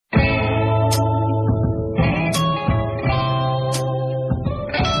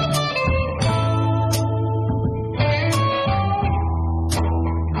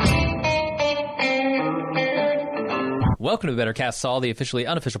Welcome to Better Cast Saul, the officially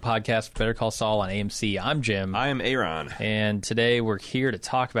unofficial podcast for Better Call Saul on AMC. I'm Jim. I am Aaron. And today we're here to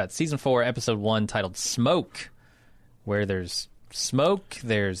talk about Season 4, Episode 1, titled Smoke. Where there's smoke,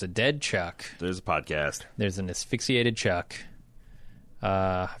 there's a dead Chuck. There's a podcast. There's an asphyxiated Chuck.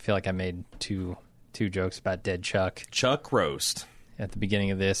 I feel like I made two jokes about dead Chuck Chuck Roast. at the beginning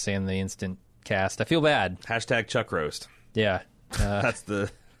of this and the instant cast. I feel bad. Hashtag Chuck Roast. Yeah. That's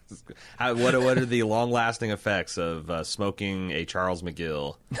the... What are the long-lasting effects of smoking a Charles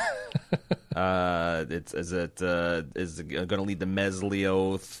McGill? Is it going to lead to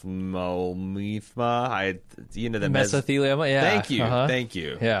mesothelioma? The Mesothelioma, yeah. Thank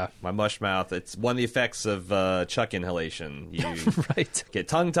you. Yeah. My mush mouth. It's one of the effects of Chuck inhalation. You Right. get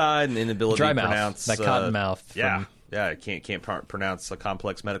tongue-tied and inability Dry to mouth. pronounce That cotton mouth. Yeah. Can't pronounce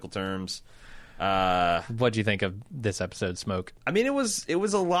complex medical terms. What'd you think of this episode, Smoke? I mean, it was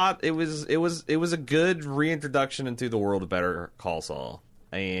a lot. It was a good reintroduction into the world of Better Call Saul,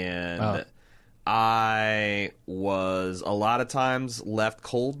 and I was a lot of times left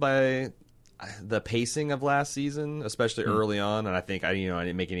cold by the pacing of last season, especially early on. And I think I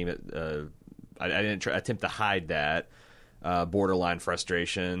didn't make any. I didn't attempt to hide that borderline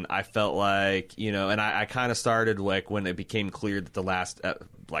frustration. I felt like, and I kind of started like when it became clear that the last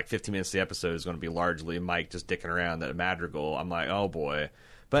 15 minutes of the episode is going to be largely Mike just dicking around at Madrigal. I'm like, oh boy.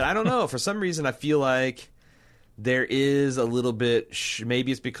 But I don't know. For some reason, I feel like there is a little bit,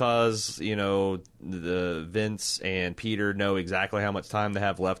 maybe it's because, the Vince and Peter know exactly how much time they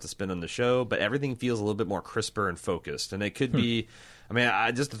have left to spend on the show, but everything feels a little bit more crisper and focused. And it could be,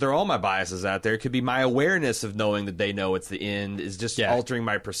 I just to throw all my biases out there, it could be my awareness of knowing that they know it's the end is just altering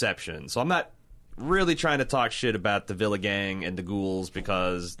my perception. So I'm not really trying to talk shit about the Villa Gang and the Ghouls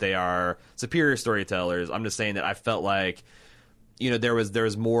because they are superior storytellers. I'm just saying that I felt like, there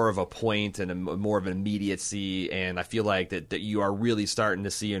was more of a point and more of an immediacy, and I feel like that you are really starting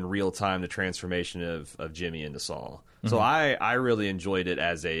to see in real time the transformation of Jimmy into Saul. Mm-hmm. So I really enjoyed it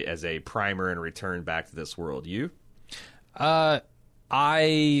as a primer and return back to this world. You? I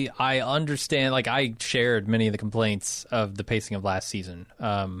understand. Like, I shared many of the complaints of the pacing of last season.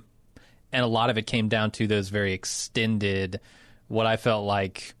 And a lot of it came down to those very extended, what I felt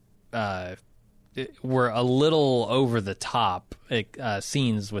like were a little over the top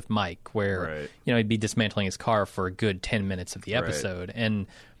scenes with Mike, where he'd be dismantling his car for a good 10 minutes of the episode. Right. And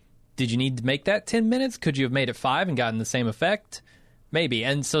did you need to make that 10 minutes? Could you have made it 5 and gotten the same effect? Maybe.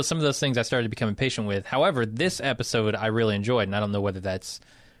 And so some of those things I started to become impatient with. However, this episode I really enjoyed, and I don't know whether that's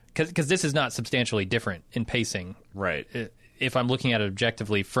because this is not substantially different in pacing. Right. If I'm looking at it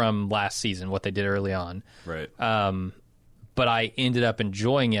objectively from last season, what they did early on. Right. But I ended up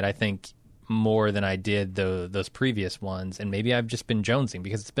enjoying it, I think, more than I did those previous ones. And maybe I've just been jonesing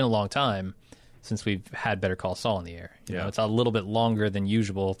because it's been a long time since we've had Better Call Saul in the air. You know, it's a little bit longer than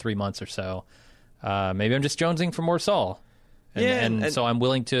usual, 3 months or so. Maybe I'm just jonesing for more Saul. And so I'm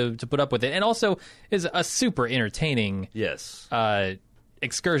willing to put up with it. And also is a super entertaining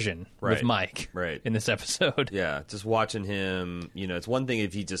excursion with Mike in this episode. Yeah, just watching him, it's one thing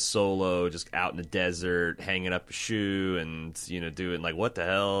if he just solo, just out in the desert, hanging up a shoe and, doing like, what the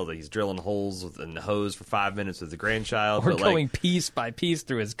hell? He's drilling holes in the hose for 5 minutes with the grandchild. Or going piece by piece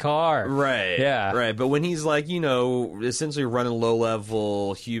through his car. Right. Yeah. Right. But when he's like, essentially running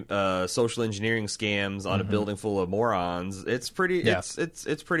low-level social engineering scams on a building full of morons, it's pretty,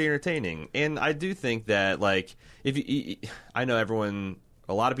 it's pretty entertaining. And I do think that, like, I know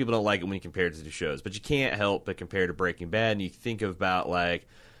a lot of people don't like it when you compare it to the shows, but you can't help but compare to Breaking Bad. And you think about, like,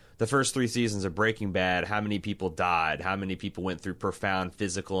 the first 3 seasons of Breaking Bad, how many people died, how many people went through profound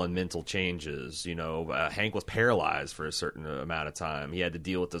physical and mental changes. Hank was paralyzed for a certain amount of time. He had to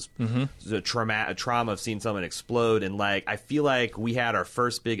deal with this trauma of seeing someone explode. And, like, I feel like we had our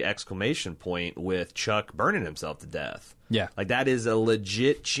first big exclamation point with Chuck burning himself to death. Yeah. Like, that is a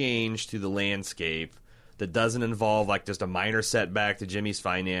legit change to the landscape that doesn't involve like just a minor setback to Jimmy's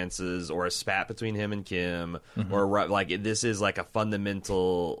finances or a spat between him and Kim, or like this is like a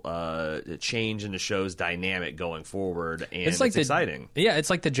fundamental change in the show's dynamic going forward, and it's exciting. Yeah,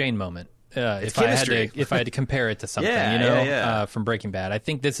 it's like the Jane moment. It's chemistry. If I had to compare it to something, from Breaking Bad, I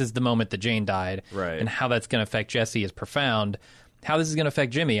think this is the moment that Jane died, and how that's going to affect Jesse is profound. How this is going to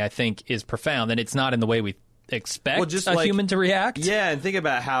affect Jimmy, I think, is profound, and it's not in the way we expect a human to react. Yeah, and think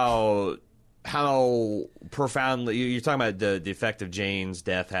about how profoundly you're talking about the effect of Jane's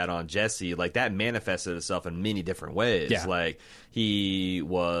death had on Jesse. Like, that manifested itself in many different ways. Yeah. Like, he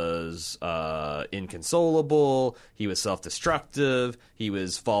was inconsolable, he was self-destructive, he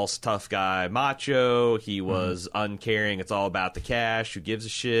was false tough guy macho, he was uncaring, it's all about the cash, who gives a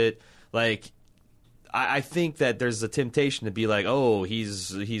shit. Like, I think that there's a temptation to be like, oh,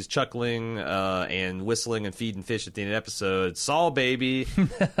 he's chuckling and whistling and feeding fish at the end of the episode. Saul, baby.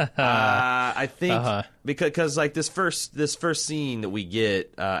 I think because like this first scene that we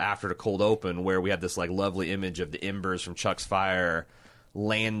get after the cold open, where we have this like lovely image of the embers from Chuck's fire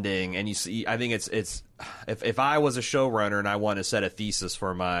landing, and you see, I think it's if I was a showrunner and I want to set a thesis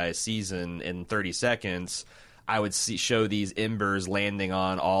for my season in 30 seconds, I would show these embers landing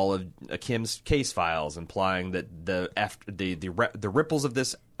on all of Kim's case files, implying that the ripples of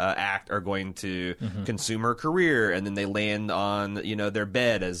this act are going to consume her career, and then they land on their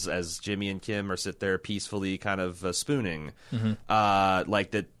bed as Jimmy and Kim are sit there peacefully, kind of spooning,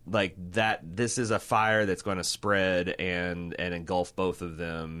 like that. This is a fire that's going to spread and engulf both of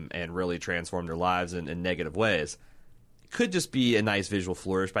them and really transform their lives in negative ways. Could just be a nice visual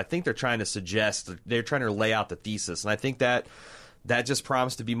flourish, but I think they're trying to lay out the thesis, and I think that just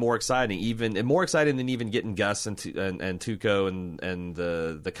prompts to be more exciting, more exciting than even getting Gus and Tuco and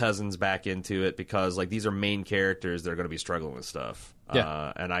the cousins back into it, because like these are main characters that are going to be struggling with stuff.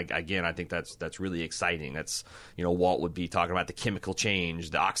 Yeah. And I think that's really exciting. That's Walt would be talking about the chemical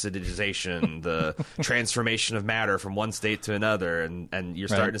change, the oxidization, the transformation of matter from one state to another, and you're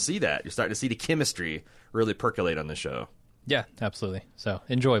starting to see that. You're starting to see the chemistry really percolate on the show. Yeah, absolutely. So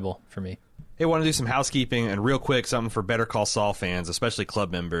enjoyable for me. Hey, I want to do some housekeeping, and real quick, something for Better Call Saul fans, especially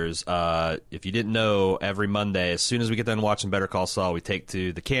club members. If you didn't know, every Monday, as soon as we get done watching Better Call Saul, we take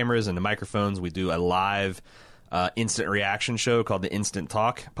to the cameras and the microphones. We do a live instant reaction show called the Instant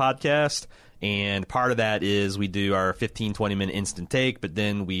Talk podcast. And part of that is we do our 15, 20-minute instant take, but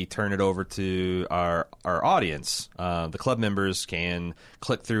then we turn it over to our audience. The club members can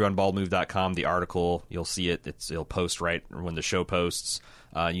click through on baldmove.com, the article. You'll see it. It'll post right when the show posts.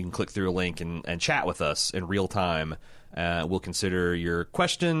 You can click through a link and chat with us in real time. We'll consider your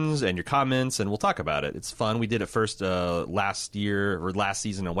questions and your comments, and we'll talk about it. It's fun. We did it first last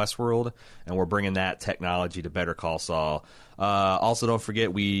season in Westworld, and we're bringing that technology to Better Call Saul. Also, don't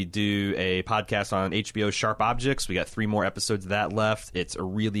forget, we do a podcast on HBO, Sharp Objects. We got 3 more episodes of that left. It's a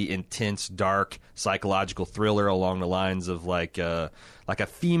really intense, dark, psychological thriller along the lines of like a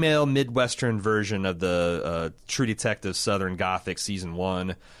female Midwestern version of the True Detective Southern Gothic Season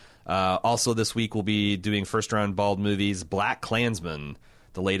 1. Also this week we'll be doing first round Bald Movies, Black Klansman,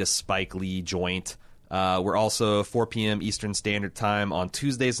 the latest Spike Lee joint. We're also 4 p.m. Eastern Standard Time on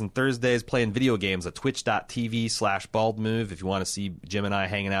Tuesdays and Thursdays playing video games at twitch.tv/baldmove. If you want to see Jim and I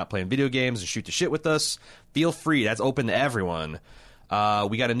hanging out playing video games and shoot the shit with us, feel free. That's open to everyone.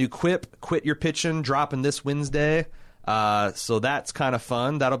 We got a new quip, Quit Your Pitching, dropping this Wednesday. So that's kind of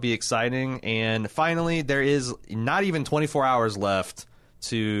fun. That'll be exciting. And finally, there is not even 24 hours left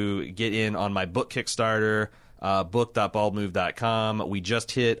to get in on my book Kickstarter, book.baldmove.com. We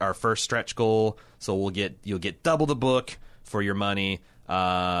just hit our first stretch goal, so you'll get double the book for your money.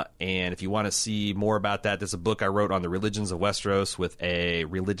 And if you want to see more about that, there's a book I wrote on the religions of Westeros with a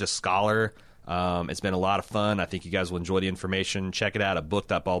religious scholar. It's been a lot of fun. I think you guys will enjoy the information. Check it out at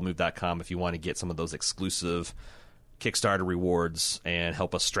book.baldmove.com if you want to get some of those exclusive Kickstarter rewards and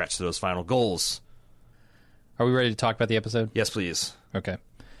help us stretch to those final goals. Are we ready to talk about the episode? Yes, please. Okay.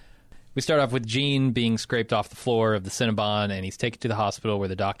 We start off with Gene being scraped off the floor of the Cinnabon, and he's taken to the hospital where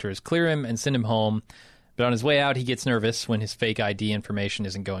the doctors clear him and send him home. But on his way out, he gets nervous when his fake ID information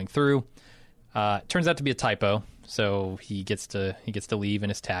isn't going through. Turns out to be a typo, so he gets to leave in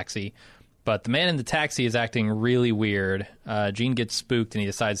his taxi. But the man in the taxi is acting really weird. Gene gets spooked, and he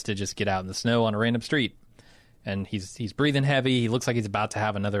decides to just get out in the snow on a random street. And he's breathing heavy. He looks like he's about to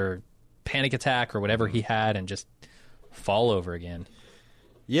have another panic attack or whatever he had and just fall over again.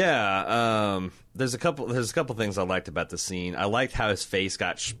 Yeah, there's a couple things I liked about the scene. I liked how his face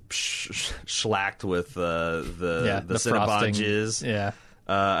got shellacked with the Cinnabon jizz. Yeah.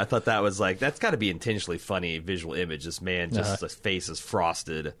 I thought that was that's got to be intentionally funny visual image. This man his face is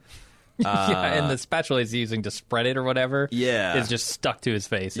frosted. Yeah, and the spatula he's using to spread it or whatever is just stuck to his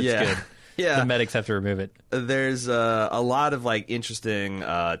face. It's good. Yeah. The medics have to remove it. There's a lot of interesting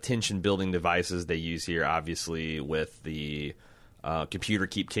tension building devices they use here, obviously, with the computer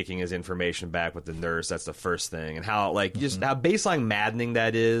keep kicking his information back with the nurse. That's the first thing. And how just how baseline maddening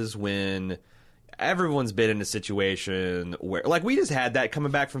that is when everyone's been in a situation where we just had that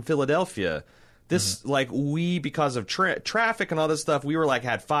coming back from Philadelphia. This we, because of traffic and all this stuff, we were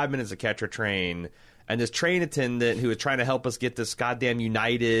had 5 minutes to catch our train. And this train attendant who was trying to help us get this goddamn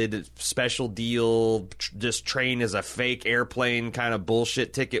United special deal, this train is a fake airplane kind of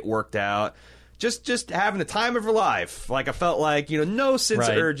bullshit ticket worked out. Just having the time of her life. I felt no sense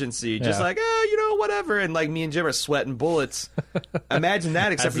of urgency. Just whatever. And like me and Jim are sweating bullets. Imagine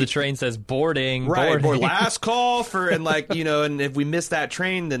that, except As the train says boarding, right, boarding. or last call for, and like, you know, and if we miss that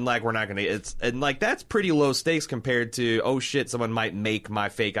train, then like we're not gonna. It's and like that's pretty low stakes compared to, oh shit, someone might make my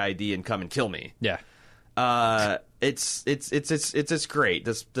fake ID and come and kill me. Yeah. It's great.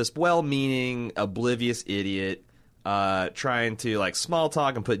 This well-meaning, oblivious idiot trying to like small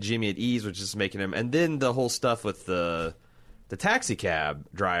talk and put Jimmy at ease, which is making him. And then the whole stuff with the taxi cab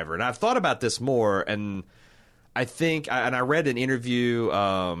driver. And I've thought about this more, and I think, and I read an interview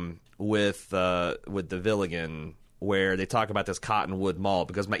with the Villigan where they talk about this Cottonwood Mall,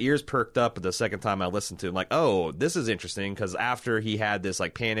 because my ears perked up the second time I listened to him. Like, oh, this is interesting, because after he had this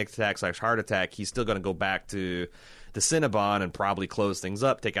like panic attack / heart attack, he's still going to go back to the Cinnabon and probably close things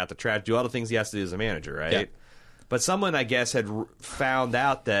up, take out the trash, do all the things he has to do as a manager, right? Yeah. But someone, I guess, had found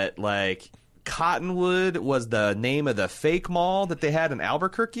out that like Cottonwood was the name of the fake mall that they had in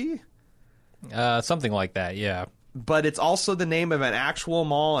Albuquerque. Something like that, yeah. But it's also the name of an actual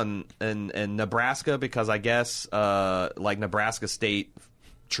mall in Nebraska, because I guess like Nebraska state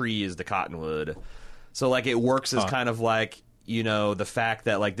tree is the Cottonwood. So like it works as kind of like, you know, the fact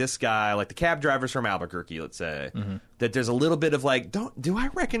that like this guy, like the cab driver's from Albuquerque, let's say, that there's a little bit of like, do I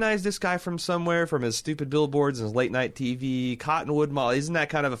recognize this guy from somewhere, from his stupid billboards and his late night TV? Cottonwood Mall, isn't that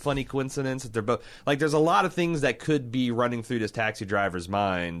kind of a funny coincidence that they're both like, there's a lot of things that could be running through this taxi driver's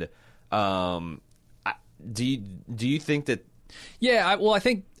mind. Do you think that? Yeah,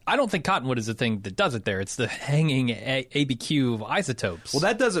 I don't think Cottonwood is the thing that does it there. It's the hanging ABQ isotopes. Well,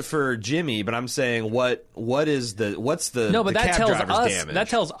 that does it for Jimmy, but I'm saying what's the no, but the that cab tells driver's us damage? That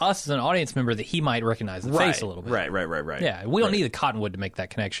tells us as an audience member that he might recognize the face a little bit. Right. Yeah, we don't need the Cottonwood to make that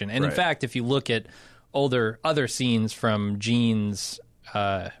connection. And in fact, if you look at other scenes from Gene's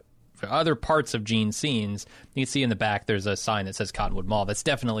other parts of Gene's scenes, you can see in the back there's a sign that says Cottonwood Mall. That's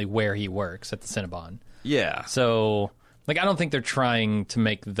definitely where he works, at the Cinnabon. Yeah. So, like, I don't think they're trying to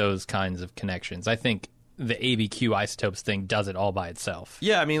make those kinds of connections. I think the ABQ isotopes thing does it all by itself.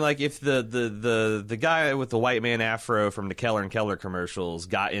 Yeah, I mean, like, if the guy with the white man afro from the Keller and Keller commercials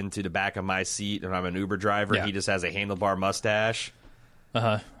got into the back of my seat and I'm an Uber driver, he just has a handlebar mustache.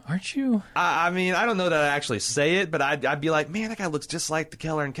 Aren't you? I mean, I don't know that I actually say it, but I'd be like, man, that guy looks just like the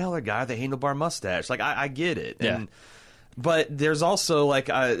Keller and Keller guy, the handlebar mustache. Like, I get it. Yeah. But there's also,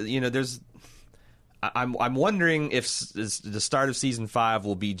 like, I'm wondering if the start of season 5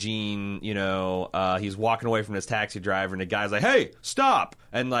 will be Gene, he's walking away from his taxi driver and the guy's like, hey, stop.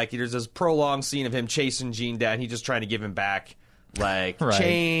 And like there's this prolonged scene of him chasing Gene down. He's just trying to give him back like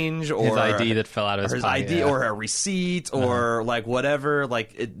change or his ID that fell out of his pocket, ID or a receipt or like whatever.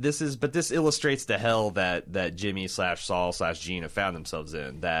 Like this illustrates the hell that Jimmy / Saul / Gene have found themselves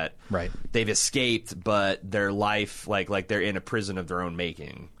in, that they've escaped, but their life like they're in a prison of their own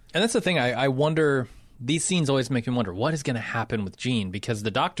making. And that's the thing. I wonder. These scenes always make me wonder what is going to happen with Gene, because the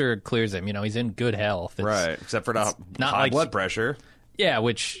doctor clears him. He's in good health. Right, except for the high blood pressure. Yeah,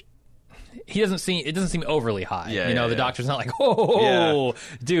 which he doesn't seem. It doesn't seem overly high. Yeah, the doctor's not like, oh,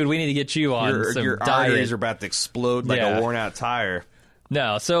 dude, we need to get you on some your diet. arteries are about to explode like a worn out tire.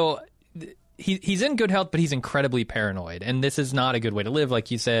 No, so he's in good health, but he's incredibly paranoid, and this is not a good way to live, like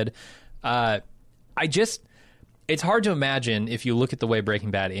you said. It's hard to imagine, if you look at the way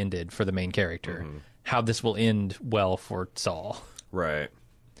Breaking Bad ended for the main character, how this will end well for Saul. Right.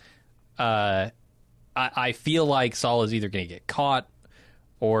 I feel like Saul is either going to get caught,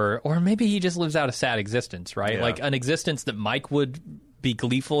 or maybe he just lives out a sad existence, right? Yeah. Like an existence that Mike would be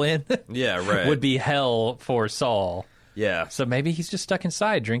gleeful in. Yeah, right. Would be hell for Saul. Yeah. So maybe he's just stuck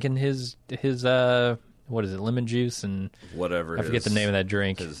inside drinking his what is it, lemon juice and whatever. I forget the name of that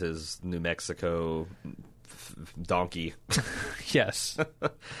drink. His New Mexico donkey. Yes.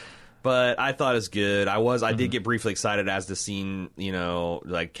 But I thought it was good. I did get briefly excited as the scene,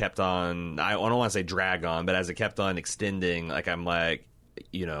 like kept on. I don't want to say drag on, but as it kept on extending, like I'm like,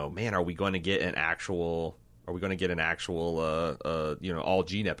 man, are we going to get an actual all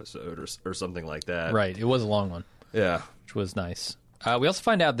Gene episode or something like that? Right. It was a long one. Yeah, which was nice. We also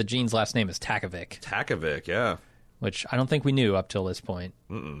find out that Gene's last name is Takovic. Takovic, yeah. Which I don't think we knew up till this point.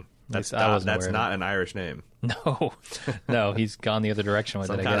 That's not an Irish name. No, he's gone the other direction with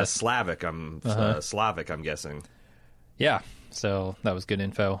Some it. kind of Slavic. Slavic, I'm guessing. Yeah, so that was good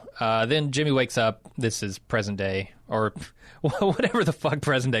info. Then Jimmy wakes up. This is present day, or whatever the fuck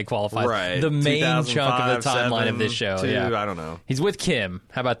present day qualifies. Right, the main chunk of the timeline of this show. Yeah, I don't know. He's with Kim.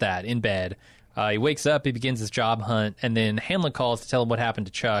 How about that? In bed. He wakes up. He begins his job hunt, and then Hamlin calls to tell him what happened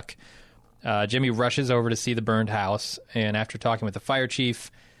to Chuck. Jimmy rushes over to see the burned house, and after talking with the fire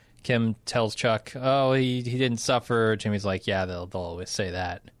chief, Kim tells Chuck, "Oh, he didn't suffer." Jimmy's like, "Yeah, they'll always say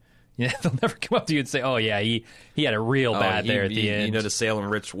that." Yeah, they'll never come up to you and say, "Oh yeah, he had it real bad there at the end." You know, the Salem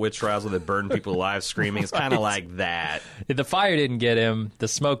witch trials where they burn people alive screaming. It's kind of like that. The fire didn't get him; the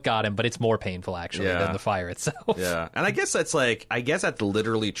smoke got him, but it's more painful actually than the fire itself. Yeah, and I guess that's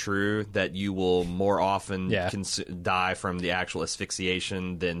literally true that you will more often die from the actual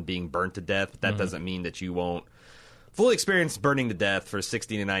asphyxiation than being burnt to death. But that doesn't mean that you won't fully experience burning to death for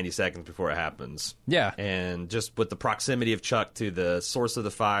 60 to 90 seconds before it happens. Yeah. And just with the proximity of Chuck to the source of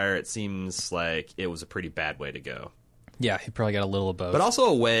the fire, it seems like it was a pretty bad way to go. Yeah, he probably got a little of both. But also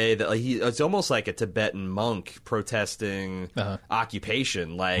a way that it's almost like a Tibetan monk protesting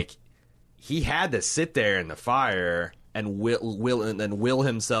occupation. Like, he had to sit there in the fire and will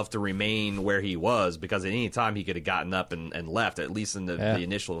himself to remain where he was, because at any time he could have gotten up and left, at least in the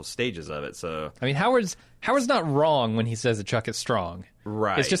initial stages of it. So I mean, Howard's not wrong when he says that Chuck is strong.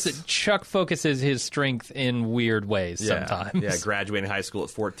 Right. It's just that Chuck focuses his strength in weird ways sometimes. Yeah, graduating high school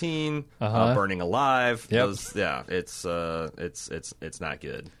at 14, burning alive. Yep. It's not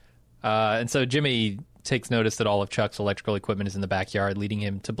good. And so Jimmy takes notice that all of Chuck's electrical equipment is in the backyard, leading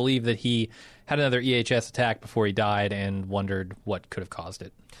him to believe that he had another EHS attack before he died, and wondered what could have caused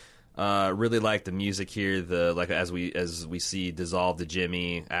it. Really like the music here. As we see dissolve to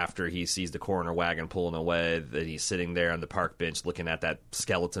Jimmy after he sees the coroner wagon pulling away, that he's sitting there on the park bench looking at that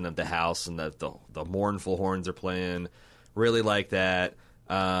skeleton of the house, and the mournful horns are playing. Really like that.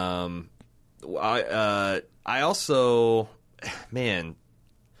 I also, man,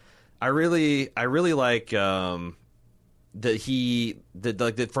 I really like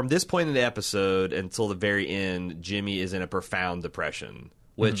that from this point in the episode until the very end, Jimmy is in a profound depression,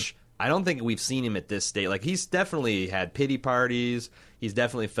 which I don't think we've seen him at this state. Like, he's definitely had pity parties. He's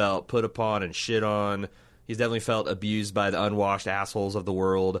definitely felt put upon and shit on. He's definitely felt abused by the unwashed assholes of the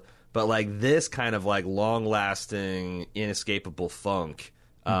world. But like this kind of like long-lasting, inescapable funk,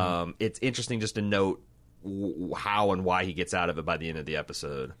 it's interesting just to note how and why he gets out of it by the end of the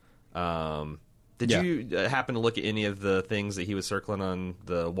episode. Did you happen to look at any of the things that he was circling on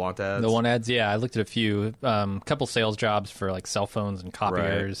the want ads? The want ads, yeah. I looked at a few. Couple sales jobs for like cell phones and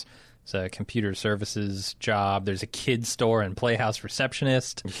copiers. Right. It's a computer services job. There's a kid store and playhouse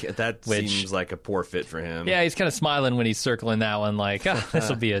receptionist. Yeah, that seems like a poor fit for him. Yeah, he's kind of smiling when he's circling that one, like, this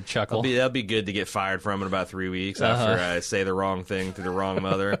will be a chuckle. That'll be good to get fired from in about 3 weeks after I say the wrong thing to the wrong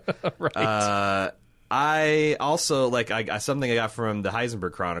mother. Right. I also something I got from the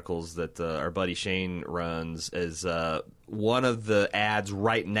Heisenberg Chronicles that our buddy Shane runs is one of the ads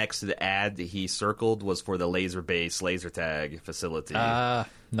right next to the ad that he circled was for the laser-based laser tag facility. Nice.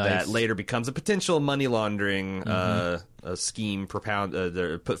 That later becomes a potential money laundering a scheme put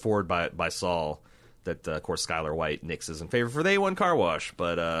forward by Saul. That of course Skylar White nixes in favor for the A1 car wash,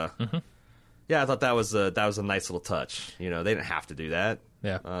 but yeah, I thought that was a nice little touch. You know, they didn't have to do that.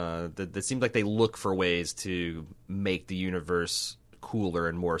 Yeah. It seems like they look for ways to make the universe cooler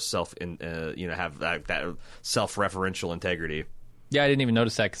and more have that self-referential integrity. Yeah, I didn't even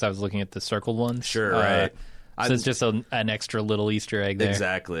notice that because I was looking at the circled ones. Sure, right. So it's just an extra little Easter egg there.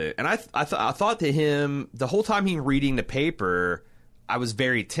 Exactly. And I thought to him, the whole time he reading the paper, I was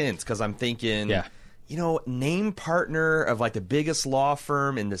very tense because I'm thinking, name partner of like the biggest law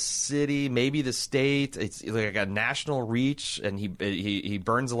firm in the city, maybe the state. It's like a national reach, and he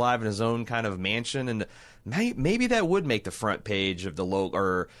burns alive in his own kind of mansion, and maybe that would make the front page of the local,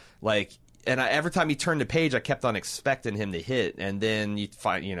 or like. And every time he turned the page, I kept on expecting him to hit, and then you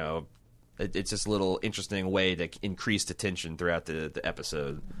find, it's just a little interesting way to increase the tension throughout the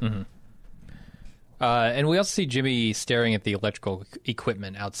episode. Mm-hmm. And we also see Jimmy staring at the electrical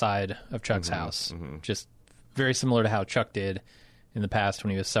equipment outside of Chuck's house, just very similar to how Chuck did in the past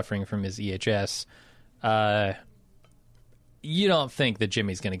when he was suffering from his EHS. You don't think that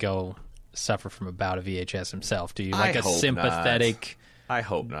Jimmy's going to go suffer from a bout of EHS himself, do you? Like a sympathetic... I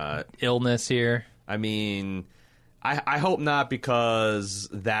hope not. Illness here? I mean, I hope not, because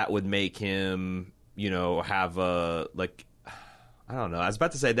that would make him, have a, like... I don't know. I was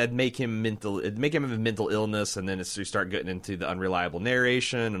about to say that'd make him have mental illness, and then you start getting into the unreliable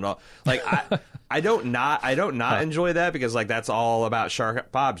narration and all. Like I don't not enjoy that, because like that's all about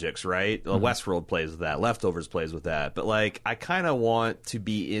sharp objects, right? Westworld plays with that. Leftovers plays with that. But like I kind of want to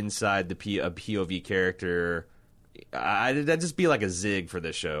be inside the POV character. That'd just be like a zig for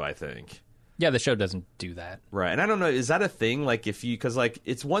this show, I think. Yeah, the show doesn't do that. Right. And I don't know, is that a thing? Like, because, like,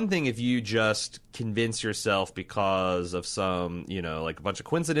 it's one thing if you just convince yourself because of some, like a bunch of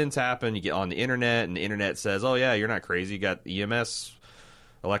coincidence happen, you get on the internet, and the internet says, oh, yeah, you're not crazy, you got EMS,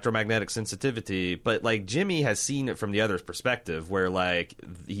 electromagnetic sensitivity. But, like, Jimmy has seen it from the other's perspective, where, like,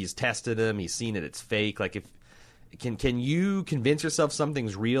 he's tested him, he's seen it, it's fake. Like, can you convince yourself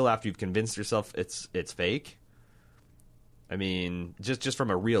something's real after you've convinced yourself it's fake? I mean, just from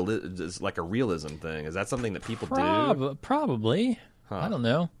a realism thing, is that something that people do? Probably. I don't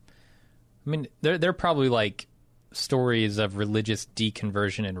know. I mean, they're probably like stories of religious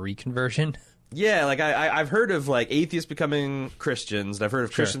deconversion and reconversion. Yeah, like I've heard of like atheists becoming Christians, and I've heard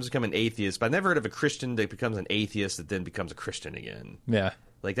of Christians becoming atheists, but I've never heard of a Christian that becomes an atheist that then becomes a Christian again. Yeah.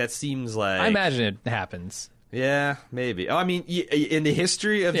 Like that seems like... I imagine it happens. Yeah, maybe. Oh, I mean, in the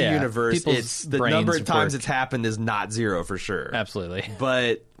history of the universe, it's the number of times it's happened is not zero for sure. Absolutely.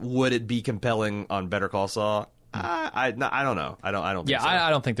 But would it be compelling on Better Call Saul? I don't know. I don't think so. I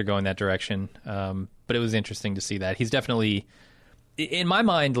don't think they're going that direction. But it was interesting to see that. He's definitely... In my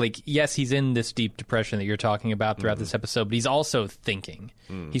mind, like, yes, he's in this deep depression that you're talking about throughout this episode, but he's also thinking.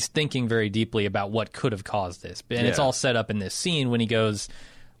 He's thinking very deeply about what could have caused this. And it's all set up in this scene when he goes,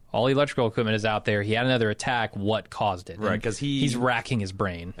 all the electrical equipment is out there. He had another attack. What caused it? Right, because he's racking his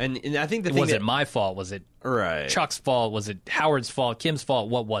brain. And I think the thing was it my fault? Was it Chuck's fault? Was it Howard's fault? Kim's fault?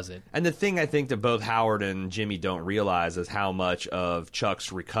 What was it? And the thing I think that both Howard and Jimmy don't realize is how much of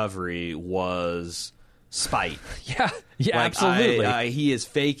Chuck's recovery was... spite. Yeah, like, absolutely. He is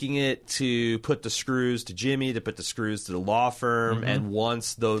faking it to put the screws to Jimmy, to put the screws to the law firm, and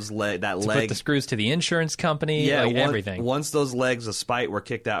once those put the screws to the insurance company, everything. Once those legs of spite were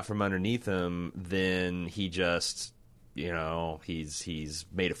kicked out from underneath him, then he just, he's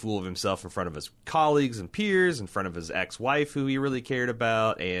made a fool of himself in front of his colleagues and peers, in front of his ex-wife who he really cared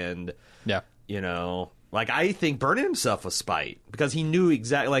about, and like, I think burning himself was spite, because he knew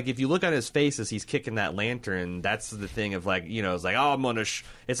exactly, like, if you look on his face as he's kicking that lantern, that's the thing of, like, it's like, oh, I'm going to,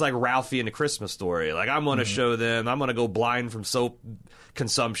 it's like Ralphie in A Christmas Story. Like, I'm going to show them, I'm going to go blind from soap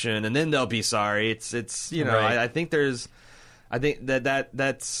consumption, and then they'll be sorry. It's right. I think that's,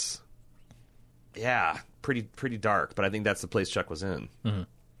 pretty dark, but I think that's the place Chuck was in. All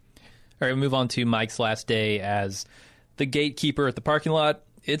right, we move on to Mike's last day as the gatekeeper at the parking lot.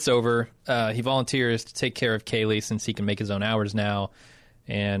 It's over. He volunteers to take care of Kaylee since he can make his own hours now.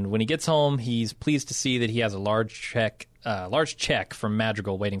 And when he gets home, he's pleased to see that he has a large check from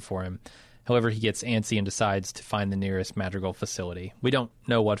Madrigal waiting for him. However, he gets antsy and decides to find the nearest Madrigal facility. We don't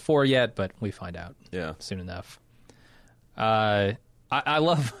know what for yet, but we find out soon enough. I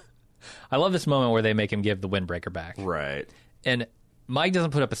love this moment where they make him give the windbreaker back. Right. And Mike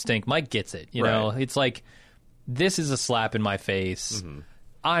doesn't put up a stink. Mike gets it. You know, it's like, this is a slap in my face.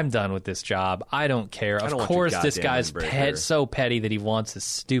 I'm done with this job. I don't care. Of course, this guy's so petty that he wants his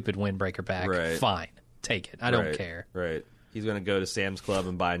stupid windbreaker back. Right. Fine. Take it. I don't care. Right. He's going to go to Sam's Club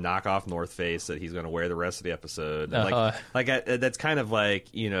and buy a knockoff North Face that he's going to wear the rest of the episode. That's kind of like,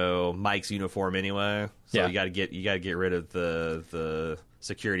 Mike's uniform anyway. So you got to get rid of the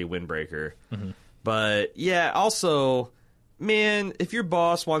security windbreaker. But yeah, also, man, if your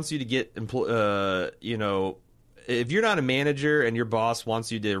boss wants you to get if you're not a manager and your boss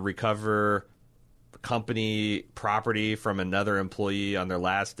wants you to recover company property from another employee on their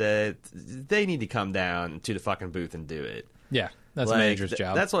last day, they need to come down to the fucking booth and do it. Yeah, that's a manager's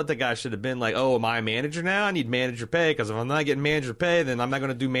job. That's what the guy should have been like, oh, am I a manager now? I need manager pay, because if I'm not getting manager pay, then I'm not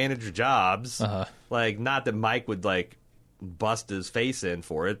going to do manager jobs. Like, not that Mike would, like, bust his face in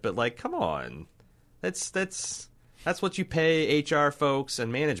for it, but, like, come on. That's what you pay HR folks and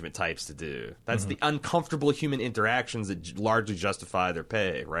management types to do. That's the uncomfortable human interactions that largely justify their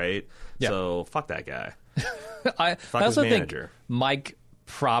pay, right? Yeah. So, fuck that guy. I also think Mike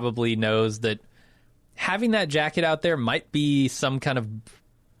probably knows that having that jacket out there might be some kind of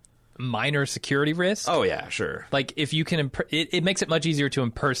minor security risk. Oh, yeah, sure. Like, if you can... it makes it much easier to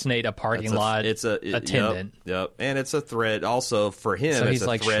impersonate a parking lot attendant. Yep. And it's a thread. Also, for him, so it's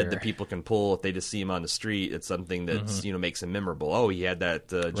a thread that people can pull if they just see him on the street. It's something that's, makes him memorable. Oh, he had that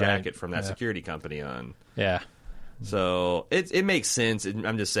jacket from that security company on. Yeah. So, it makes sense.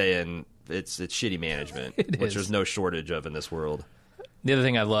 I'm just saying, it's shitty management, which there's no shortage of in this world. The other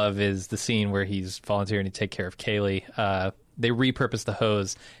thing I love is the scene where he's volunteering to take care of Kaylee. They repurpose the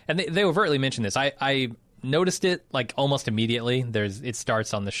hose, and they overtly mention this. I noticed it like almost immediately. It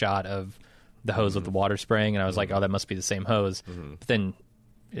starts on the shot of the hose with the water spraying, and I was like, oh, that must be the same hose. But then,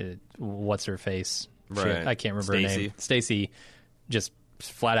 what's her face? Right. Shit, I can't remember her name. Stacy just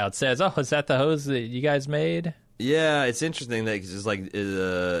flat out says, "Oh, is that the hose that you guys made?" Yeah, it's interesting that it's like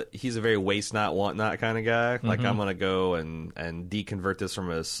he's a very waste not want not kind of guy. Like, I'm gonna go and deconvert this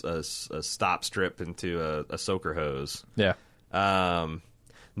from a stop strip into a soaker hose. Yeah.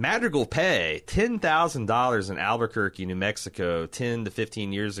 Madrigal pay $10,000 in Albuquerque, New Mexico, 10 to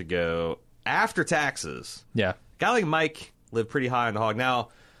 15 years ago after taxes. Yeah. Guy like Mike lived pretty high on the hog. Now,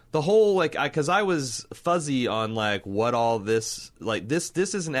 the whole like because I was fuzzy on like what all this like this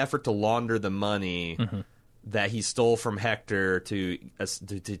is an effort to launder the money that he stole from Hector to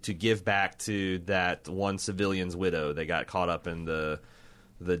give back to that one civilian's widow that got caught up in the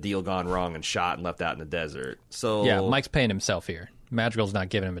deal gone wrong and shot and left out in the desert. So yeah, Mike's paying himself here. Madrigal's not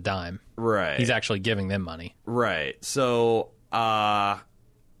giving him a dime. Right. He's actually giving them money. Right. So I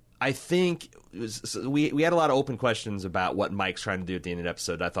think we had a lot of open questions about what Mike's trying to do at the end of the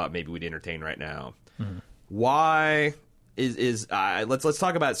episode. I thought maybe we'd entertain right now. Why let's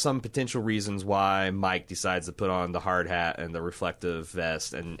talk about some potential reasons why Mike decides to put on the hard hat and the reflective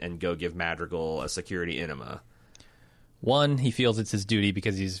vest and go give Madrigal a security enema. One, he feels it's his duty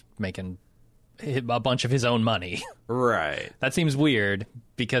because he's making a bunch of his own money. Right. That seems weird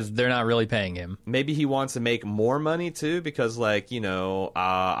because they're not really paying him. Maybe he wants to make more money too because, like, you know,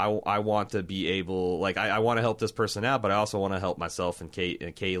 I want to be able, like, I want to help this person out, but I also want to help myself and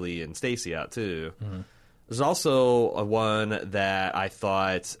Kaylee and Stacy out too. There's also one that I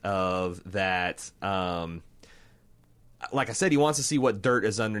thought of that, like I said, he wants to see what dirt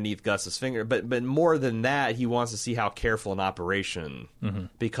is underneath Gus's finger. But more than that, he wants to see how careful an operation.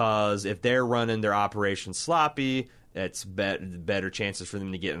 Because if they're running their operation sloppy, it's better chances for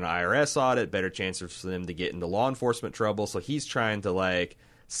them to get an IRS audit, better chances for them to get into law enforcement trouble. So he's trying to, like,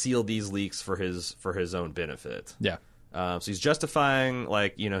 seal these leaks for his own benefit. Yeah. So he's justifying,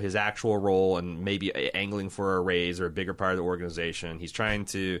 like, you know, his actual role and maybe angling for a raise or a bigger part of the organization. He's trying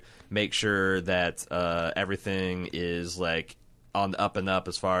to make sure that everything is, like, on the up and up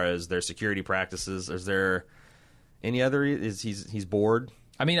as far as their security practices. Is there any other? He's bored?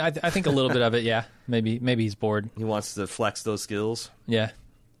 I mean, I think a little bit of it, yeah. Maybe he's bored. He wants to flex those skills. Yeah.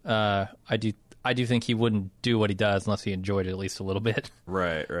 I do think he wouldn't do what he does unless he enjoyed it at least a little bit.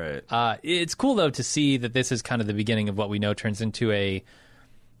 Right. It's cool, though, to see that this is kind of the beginning of what we know turns into a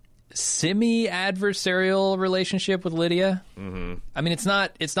semi-adversarial relationship with Lydia. I mean, it's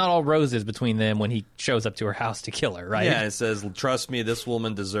not all roses between them when he shows up to her house to kill her, right? Yeah, it says, trust me, this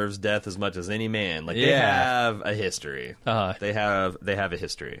woman deserves death as much as any man. Like, they have a history. They have a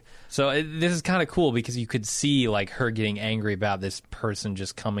history. So this is kind of cool because you could see, like, her getting angry about this person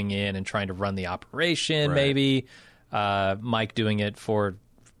just coming in and trying to run the operation, maybe. Mike doing it for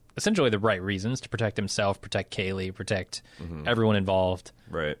essentially the right reasons, to protect himself, protect Kaylee, protect everyone involved.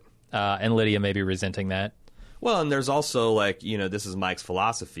 Right. And Lydia maybe resenting that. Well, and there's also, like, you know, this is Mike's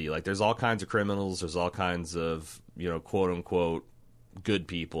philosophy. Like, there's all kinds of criminals. There's all kinds of, you know, quote-unquote good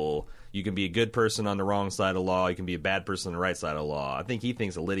people. You can be a good person on the wrong side of the law. You can be a bad person on the right side of the law. I think he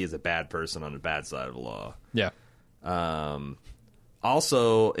thinks that Lydia's a bad person on the bad side of the law. Yeah.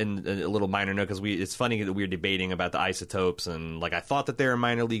 Also, in a little minor note, because it's funny that we're debating about the Isotopes, and, like, I thought that they're a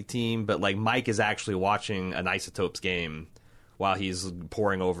minor league team, but, like, Mike is actually watching an Isotopes game while he's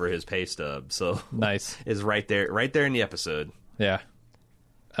poring over his pay stub. So nice. Is right there in the episode. Yeah.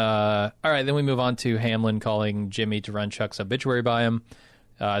 All right, then we move on to Hamlin calling Jimmy to run Chuck's obituary by him.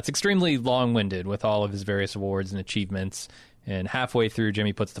 It's extremely long-winded with all of his various awards and achievements, and halfway through,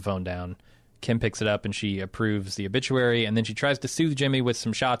 Jimmy puts the phone down. Kim picks it up, and she approves the obituary, and then she tries to soothe Jimmy with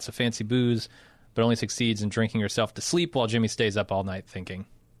some shots of fancy booze, but only succeeds in drinking herself to sleep while Jimmy stays up all night thinking.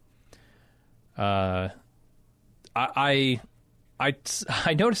 I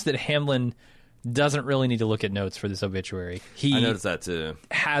noticed that Hamlin doesn't really need to look at notes for this obituary. I noticed that too.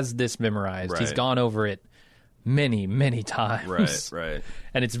 Has this memorized. He's gone over it many, many times. Right.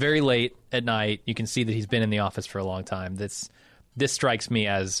 And it's very late at night. You can see that he's been in the office for a long time. This strikes me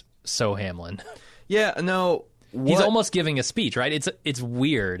as so Hamlin. Yeah, no. He's almost giving a speech, right? It's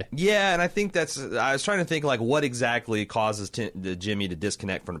weird. Yeah, and I think I was trying to think, like, what exactly causes Jimmy to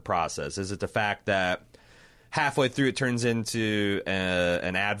disconnect from the process? Is it the fact that halfway through it turns into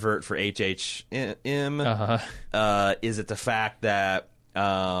an advert for HHM? Is it the fact that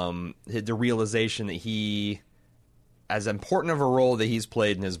the realization that he, as important of a role that he's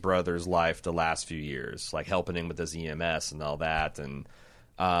played in his brother's life the last few years, like helping him with his EMS and all that, and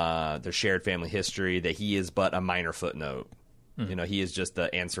their shared family history, that he is but a minor footnote. You know, he is just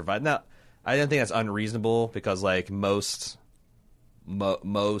the and survive. Now, I don't think that's unreasonable because, like, most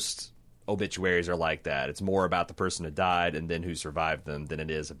obituaries are like that. It's more about the person who died and then who survived them than it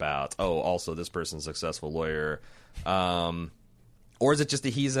is about, also this person's a successful lawyer. Or is it just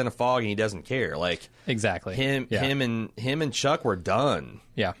that he's in a fog and he doesn't care? Like, exactly. Him and Chuck were done.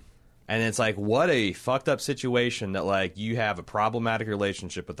 Yeah. And it's like, what a fucked up situation that, like, you have a problematic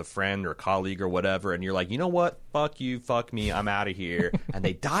relationship with a friend or colleague or whatever, and you're like, you know what? Fuck you, fuck me, I'm out of here. And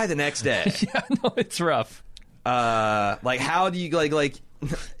they die the next day. Yeah, no, it's rough. Like, how do you, like,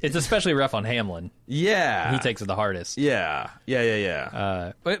 It's especially rough on Hamlin. Yeah. He takes it the hardest. Yeah.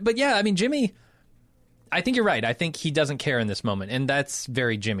 But yeah, I mean, Jimmy, I think you're right. I think he doesn't care in this moment, and that's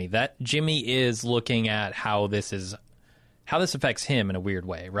very Jimmy. That Jimmy is looking at how this affects him in a weird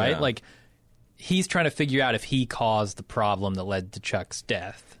way, right? Yeah. Like, he's trying to figure out if he caused the problem that led to Chuck's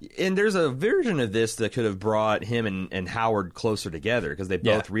death. And there's a version of this that could have brought him and Howard closer together, because they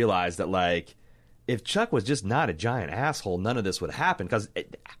both realized that, like, if Chuck was just not a giant asshole, none of this would happen. Because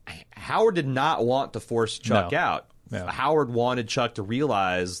Howard did not want to force Chuck out. No. Howard wanted Chuck to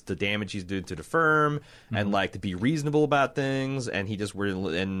realize the damage he's doing to the firm and like to be reasonable about things, and he just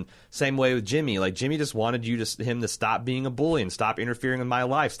and same way with Jimmy. Like, Jimmy just wanted him to stop being a bully and stop interfering in my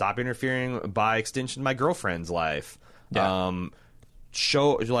life, stop interfering by extension my girlfriend's life. Yeah.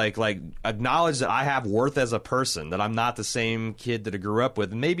 Show like acknowledge that I have worth as a person, that I'm not the same kid that I grew up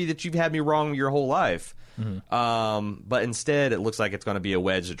with, and maybe that you've had me wrong your whole life. But instead, it looks like it's going to be a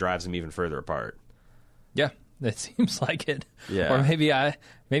wedge that drives them even further apart. Yeah. It seems like it. Yeah. Or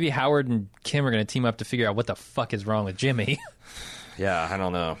maybe Howard and Kim are going to team up to figure out what the fuck is wrong with Jimmy. Yeah, I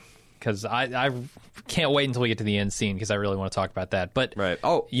don't know. Because I can't wait until we get to the end scene, because I really want to talk about that. But right.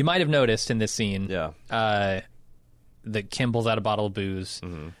 Oh, you might have noticed in this scene that Kim pulls out a bottle of booze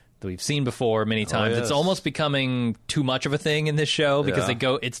that we've seen before many times. Yes. It's almost becoming too much of a thing in this show, because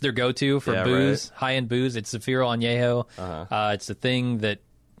it's their go-to for booze, high-end booze. It's Zafiro Añejo. It's the thing that,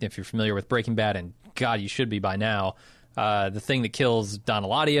 if you're familiar with Breaking Bad, and God, you should be by now, the thing that kills Don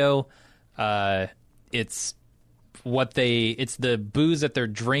Eladio. It's the booze that they're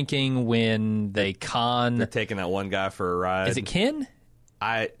drinking when they con. They're taking that one guy for a ride. Is it Kin?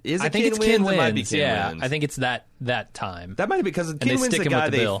 I think it's Kin wins. It might be Kin wins. I think it's that time. That might be because Kin wins the guy.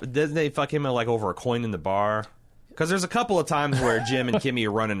 Doesn't they fuck him like over a coin in the bar? Because there's a couple of times where Jim and Kimmy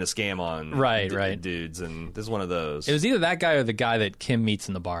are running a scam on dudes, and this is one of those. It was either that guy or the guy that Kim meets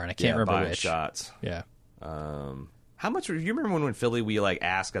in the bar, and I can't remember which. Shots. Yeah. How much? You remember when Philly we like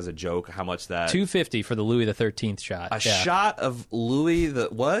asked as a joke how much that $250 for the Louis the 13th shot. A shot of Louis the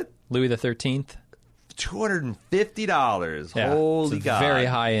what? Louis the 13th. $250. Yeah. Holy God! Very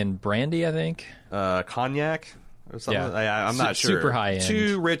high end brandy, I think. Cognac. Or something. Yeah. I'm not sure. Super high end.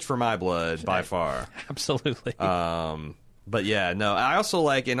 Too rich for my blood, by far. Absolutely. But yeah, no. I also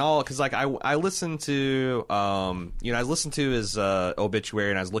like because like I listened to I listened to his obituary,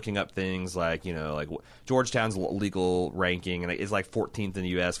 and I was looking up things like like Georgetown's legal ranking, and it's like 14th in the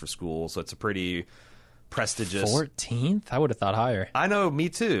U.S. for school, so it's a pretty prestigious. 14th? I would have thought higher. I know, me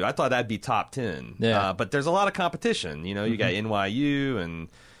too. I thought that'd be top 10. Yeah. But there's a lot of competition. You got NYU and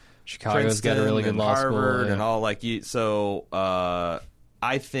Chicago's Princeton got a really good law Harvard school, and all like you. So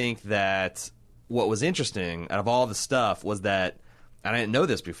I think that what was interesting out of all the stuff was that, and I didn't know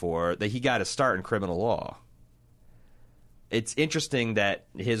this before, that he got his start in criminal law. It's interesting that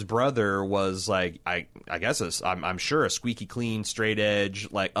his brother was like, I guess I'm sure a squeaky clean, straight edge,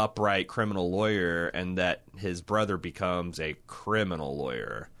 like upright criminal lawyer, and that his brother becomes a criminal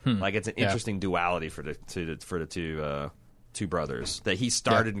lawyer. Like, it's an interesting duality for the two brothers, that he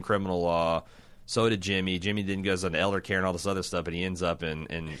started in criminal law. So did Jimmy. Jimmy then goes on to elder care and all this other stuff, but he ends up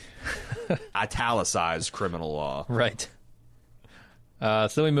in italicized criminal law. Right. So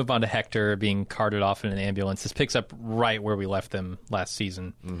then we move on to Hector being carted off in an ambulance. This picks up right where we left them last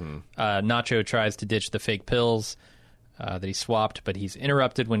season. Nacho tries to ditch the fake pills that he swapped, but he's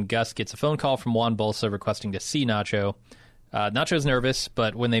interrupted when Gus gets a phone call from Juan Bolsa requesting to see Nacho. Nacho's nervous,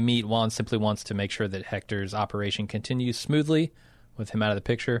 but when they meet, Juan simply wants to make sure that Hector's operation continues smoothly with him out of the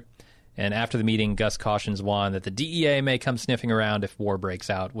picture. And after the meeting, Gus cautions Juan that the DEA may come sniffing around if war breaks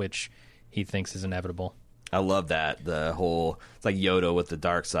out, which he thinks is inevitable. I love that. It's like Yoda with the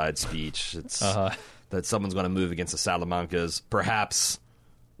dark side speech. It's that someone's going to move against the Salamancas, perhaps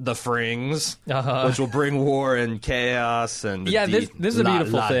the Frings, which will bring war and chaos. And this is a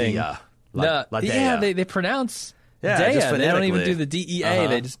beautiful thing. They pronounce Dea. They don't even do the DEA.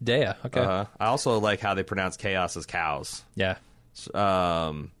 They just Dea. Okay. I also like how they pronounce chaos as cows. Yeah.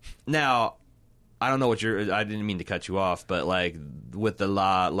 Now, I don't know what I didn't mean to cut you off, but like with the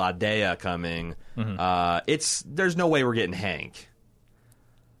La Dea coming, there's no way we're getting Hank.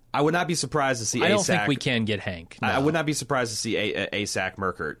 I would not be surprised to see. I don't think we can get Hank. No. I would not be surprised to see ASAC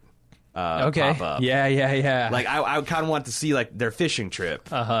Merkert pop up. Yeah. Like I kind of want to see like their fishing trip.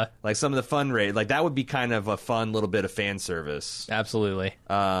 Like some of the fun raid. Like that would be kind of a fun little bit of fan service. Absolutely.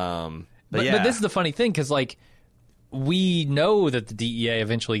 But this is the funny thing, because like, we know that the DEA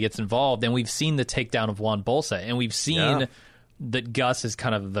eventually gets involved, and we've seen the takedown of Juan Bolsa, and we've seen that Gus is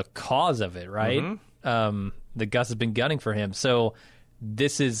kind of the cause of it, right? That Gus has been gunning for him. So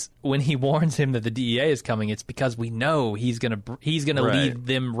this is when he warns him that the DEA is coming. It's because we know he's gonna lead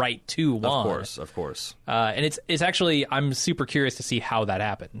them right to Juan. Of course. And it's actually, I'm super curious to see how that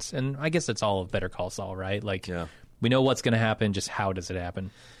happens. And I guess it's all of Better Call Saul, right? Like, we know what's gonna happen. Just how does it happen?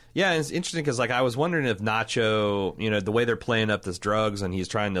 Yeah, and it's interesting because, like, I was wondering if Nacho, the way they're playing up this drugs, and he's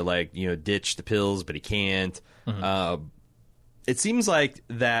trying to, like, ditch the pills, but he can't. Mm-hmm. It seems like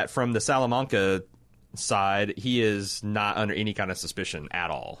that from the Salamanca side, he is not under any kind of suspicion at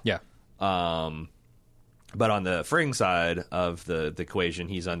all. Yeah. But on the Fring side of the equation,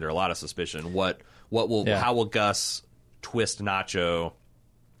 he's under a lot of suspicion. How will Gus twist Nacho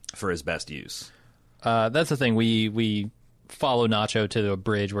for his best use? That's the thing. We follow Nacho to a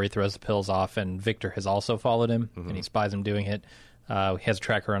bridge where he throws the pills off, and Victor has also followed him, and he spies him doing it. He has a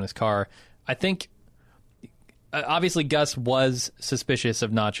tracker on his car. I think, obviously, Gus was suspicious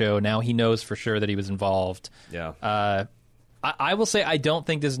of Nacho. Now he knows for sure that he was involved. Yeah. I will say I don't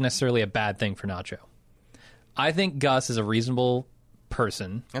think this is necessarily a bad thing for Nacho. I think Gus is a reasonable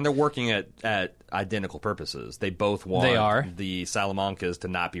person. And they're working at identical purposes. They both want the Salamancas to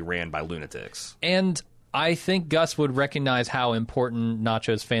not be ran by lunatics. And I think Gus would recognize how important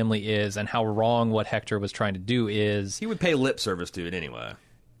Nacho's family is and how wrong what Hector was trying to do is. He would pay lip service to it anyway.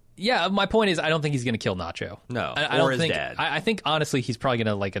 Yeah, my point is I don't think he's going to kill Nacho. No, or his dad. I think, honestly, he's probably going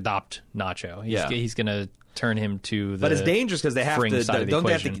to, like, adopt Nacho. He's going to turn him to the But it's dangerous because they have to, they'll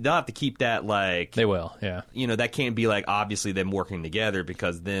have to keep that, like... They will, yeah. That can't be, like, obviously them working together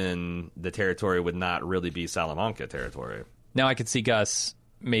because then the territory would not really be Salamanca territory. Now I could see Gus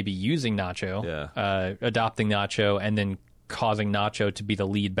maybe using Nacho, adopting Nacho, and then causing Nacho to be the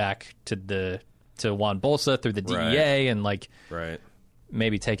lead back to Juan Bolsa through the DEA and, like... Right.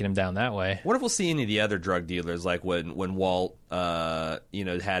 Maybe taking him down that way. What if we'll see any of the other drug dealers, like when Walt, had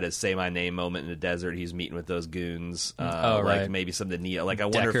his "say my name" moment in the desert? He's meeting with those goons, like maybe some of the neo. Like I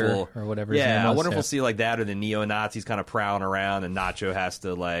wonder if we'll, or whatever. Yeah, I wonder if we'll see like that, or the neo Nazis kind of prowling around, and Nacho has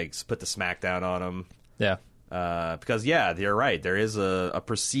to like put the smackdown on them. Yeah. Because you're right. There is a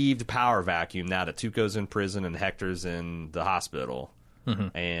perceived power vacuum now that Tuco's in prison and Hector's in the hospital,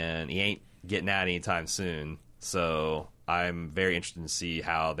 and he ain't getting out anytime soon. So I'm very interested to see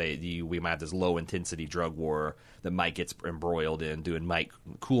how we might have this low intensity drug war that Mike gets embroiled in, doing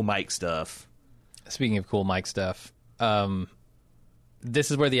cool Mike stuff. Speaking of cool Mike stuff,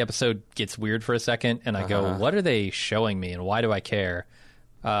 this is where the episode gets weird for a second, and I go, what are they showing me, and why do I care?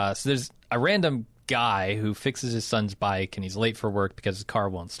 So there's a random guy who fixes his son's bike, and he's late for work because his car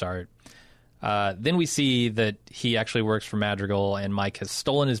won't start. Then we see that he actually works for Madrigal, and Mike has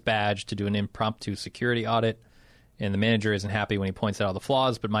stolen his badge to do an impromptu security audit. And the manager isn't happy when he points out all the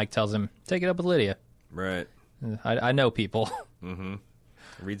flaws, but Mike tells him, take it up with Lydia. Right. I know people. Mm-hmm.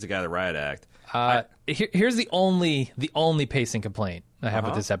 Reads the guy the riot act. Here's the only pacing complaint I have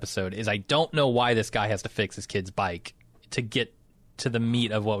with this episode is I don't know why this guy has to fix his kid's bike to get to the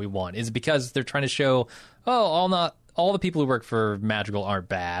meat of what we want. Is it because they're trying to show, all the people who work for Madrigal aren't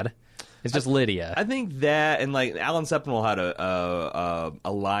bad. It's just Lydia. I think that, and like Alan Sepinwall had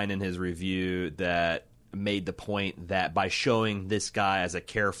a line in his review that made the point that by showing this guy as a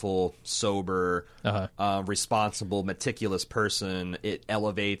careful, sober, responsible, meticulous person, it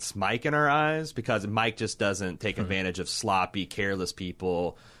elevates Mike in our eyes because Mike just doesn't take advantage of sloppy, careless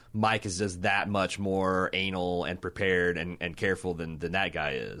people. Mike is just that much more anal and prepared and careful than that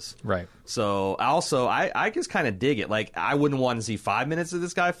guy is. Right. So also, I just kind of dig it. Like, I wouldn't want to see 5 minutes of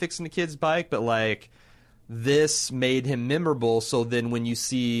this guy fixing the kid's bike, but like this made him memorable. So then when you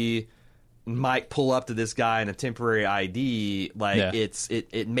see Mike pull up to this guy in a temporary ID, like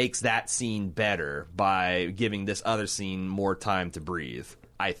it makes that scene better by giving this other scene more time to breathe,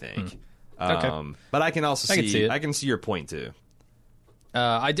 I think. Okay. But I can also I can see your point too.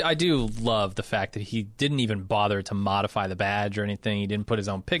 I do love the fact that he didn't even bother to modify the badge or anything. He didn't put his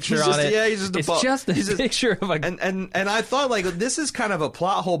own picture on it. Yeah, he's just a picture of a... And I thought, like, this is kind of a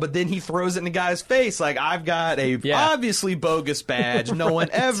plot hole, but then he throws it in the guy's face. Like, I've got a obviously bogus badge. No one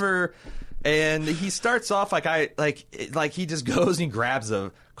ever... And he starts off like he just goes and he grabs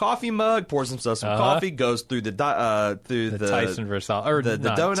a coffee mug, pours himself some coffee, goes through the Tyson versus or the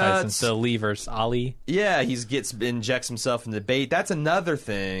donuts, Tyson, the Lee versus Ali. Yeah, injects himself in the bait. That's another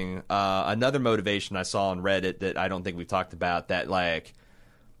thing, another motivation I saw on Reddit that I don't think we've talked about. That like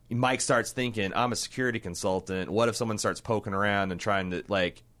Mike starts thinking, I'm a security consultant. What if someone starts poking around and trying to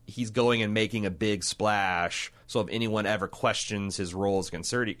like? He's going and making a big splash. So if anyone ever questions his role as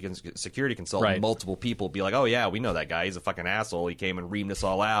security consultant, multiple people be like, oh, yeah, we know that guy. He's a fucking asshole. He came and reamed us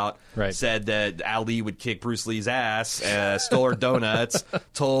all out, said that Ali would kick Bruce Lee's ass, stole her donuts,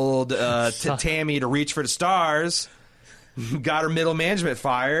 told Tammy to reach for the stars. got her middle management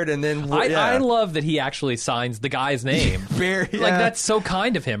fired, and then I love that he actually signs the guy's name. Like that's so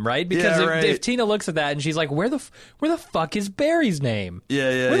kind of him, right? Because if Tina looks at that and she's like, "Where the fuck is Barry's name?"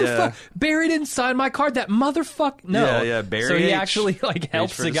 Where the fuck Barry didn't sign my card. That motherfucker. No, Barry. So he actually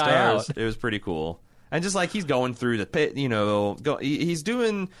helps the guy out. It was pretty cool, and just he's going through the pit, he's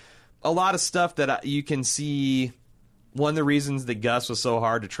doing a lot of stuff that you can see. One of the reasons that Gus was so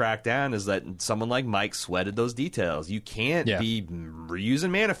hard to track down is that someone like Mike sweated those details. You can't be reusing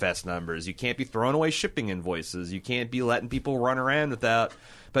manifest numbers. You can't be throwing away shipping invoices. You can't be letting people run around without.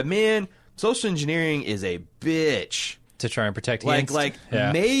 But man, social engineering is a bitch to try and protect.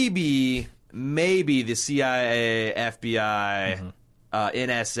 Maybe the CIA, FBI,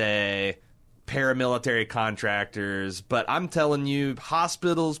 NSA. Paramilitary contractors, but I'm telling you,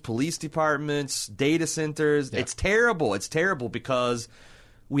 hospitals, police departments, data centers, it's terrible. It's terrible because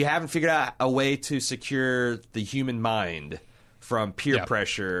we haven't figured out a way to secure the human mind from peer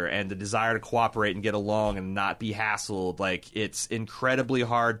pressure and the desire to cooperate and get along and not be hassled. It's incredibly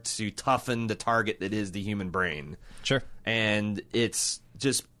hard to toughen the target that is the human brain. Sure. And it's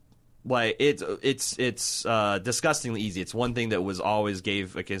just it's disgustingly easy. It's one thing that was always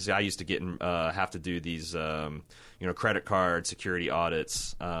because I used to get have to do these credit card security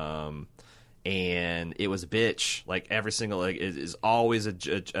audits, and it was a bitch. Every single it is always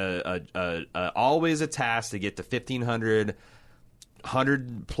always a task to get to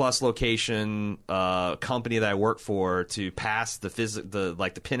 100 plus location company that I work for to pass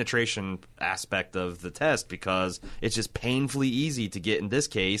the penetration aspect of the test, because it's just painfully easy to get, in this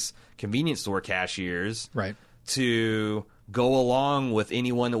case, convenience store cashiers to go along with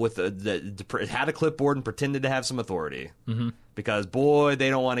anyone that had a clipboard and pretended to have some authority, because boy, they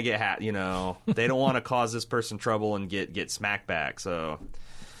don't want to get they don't want to cause this person trouble and get smacked back. So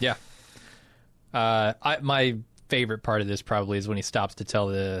my favorite part of this probably is when he stops to tell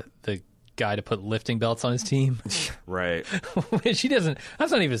the guy to put lifting belts on his team. Right. Which he doesn't.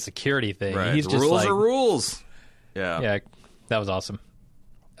 That's not even a security thing. Right. He's the just rules are rules. Yeah. Yeah. That was awesome.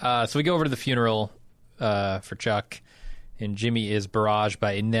 So we go over to the funeral for Chuck, and Jimmy is barraged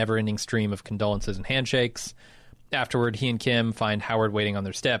by a never-ending stream of condolences and handshakes. Afterward, he and Kim find Howard waiting on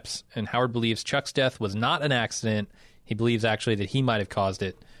their steps, and Howard believes Chuck's death was not an accident. He believes actually that he might have caused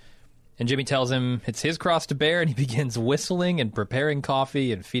it. And Jimmy tells him it's his cross to bear, and he begins whistling and preparing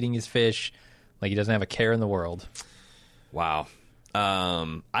coffee and feeding his fish like he doesn't have a care in the world. Wow.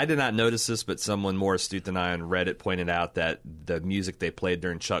 I did not notice this, but someone more astute than I on Reddit pointed out that the music they played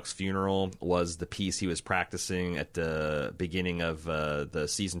during Chuck's funeral was the piece he was practicing at the beginning of the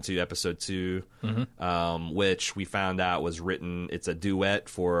season 2, episode 2, which we found out was written. It's a duet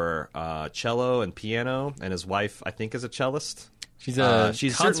for cello and piano, and his wife, I think, is a cellist. She's a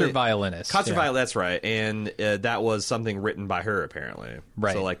concert violinist. Concert violinist, that's right. And that was something written by her, apparently.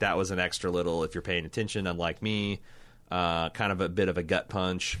 Right. So, that was an extra little, if you're paying attention, unlike me, kind of a bit of a gut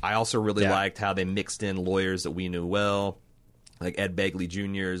punch. I also really liked how they mixed in lawyers that we knew well, like Ed Begley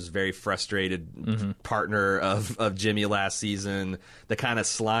Jr.'s very frustrated partner of Jimmy last season, the kind of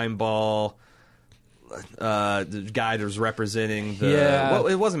slime ball the guy that was representing the well,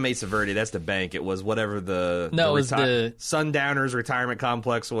 it wasn't Mesa Verde, that's the bank, it was whatever the Sundowners retirement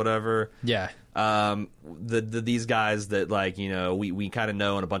complex or whatever. These guys that we kind of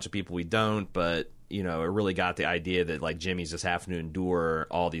know, and a bunch of people we don't, but it really got the idea that Jimmy's just having to endure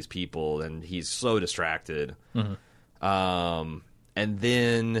all these people and he's so distracted. And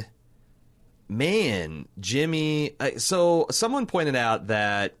then Jimmy, so someone pointed out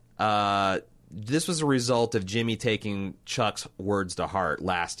that this was a result of Jimmy taking Chuck's words to heart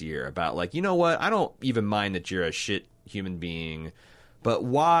last year about you know what, I don't even mind that you're a shit human being, but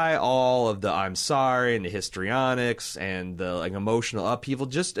why all of the I'm sorry and the histrionics and the emotional upheaval?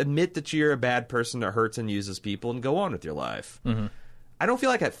 Just admit that you're a bad person that hurts and uses people and go on with your life. I don't feel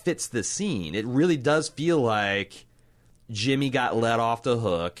like that fits the scene. It really does feel like Jimmy got let off the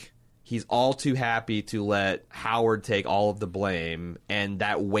hook. He's all too happy to let Howard take all of the blame, and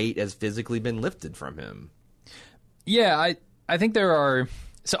that weight has physically been lifted from him. Yeah, I think there are...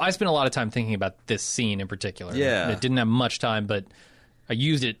 So I spent a lot of time thinking about this scene in particular. Yeah. I didn't have much time, but I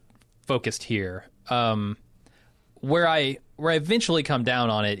used it focused here. Where I eventually come down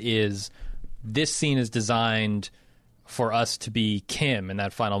on it is this scene is designed for us to be Kim in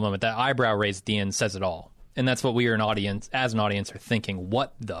that final moment. That eyebrow raise at the end says it all. And that's what we are as an audience are thinking,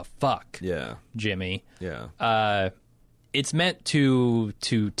 what the fuck, Jimmy? Yeah. It's meant to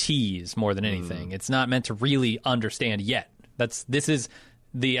tease more than anything. It's not meant to really understand yet. This is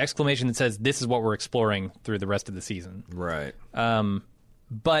the exclamation that says this is what we're exploring through the rest of the season. Right.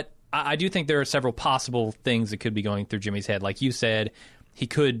 But I do think there are several possible things that could be going through Jimmy's head. Like you said, he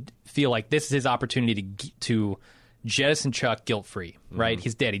could feel like this is his opportunity to jettison Chuck guilt-free, right?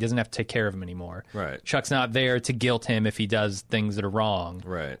 He's dead. He doesn't have to take care of him anymore. Right. Chuck's not there to guilt him if he does things that are wrong.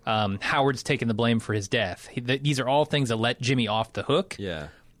 Right. Howard's taking the blame for his death. These are all things that let Jimmy off the hook. Yeah.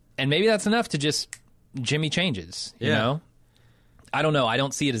 And maybe that's enough to just Jimmy changes, you know? I don't know. I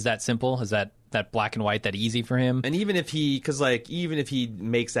don't see it as that simple, as that black and white, that easy for him. And even if he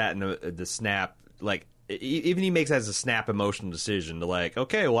makes that in the snap, like, even he makes that as a snap emotional decision to like,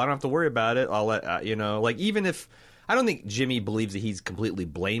 okay, well, I don't have to worry about it. I'll let, like, even if, I don't think Jimmy believes that he's completely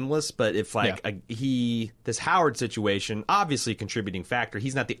blameless, but if like this Howard situation, obviously contributing factor,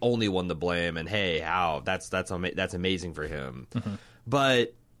 he's not the only one to blame. And hey, how that's amazing for him. Mm-hmm.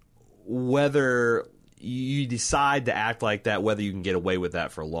 But whether you decide to act like that, whether you can get away with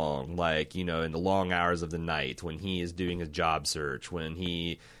that for long, like, in the long hours of the night when he is doing his job search, when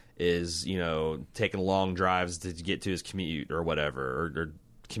he is, taking long drives to get to his commute or whatever, or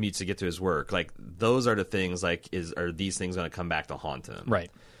commutes to get to his work, like those are the things, like, are these things going to come back to haunt him?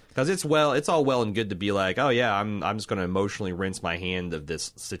 Right. Because it's all well and good to be like, oh yeah, I'm just going to emotionally rinse my hand of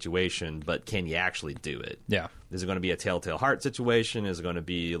this situation, but can you actually do it? Yeah. Is it going to be a telltale heart situation? Is it going to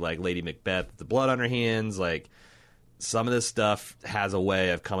be like Lady Macbeth with the blood on her hands? Like, some of this stuff has a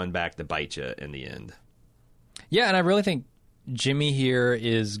way of coming back to bite you in the end. Yeah, and I really think Jimmy here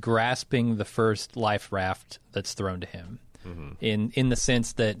is grasping the first life raft that's thrown to him. Mm-hmm. In the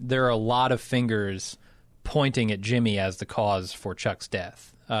sense that there are a lot of fingers pointing at Jimmy as the cause for Chuck's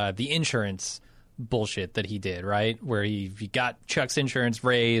death. The insurance bullshit that he did, right? Where he got Chuck's insurance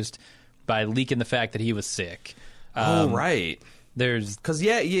raised by leaking the fact that he was sick. Right. There's because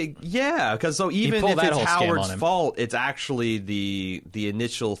because so even if it's Howard's fault, it's actually the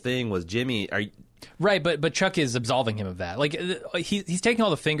initial thing was Jimmy. Right, but Chuck is absolving him of that. Like, he's taking all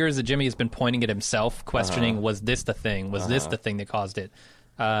the fingers that Jimmy has been pointing at himself, questioning, was this the thing? Was this the thing that caused it?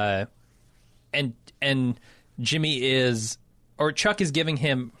 And Jimmy is, or Chuck is giving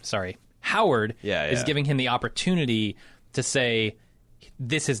him, Howard is giving him the opportunity to say,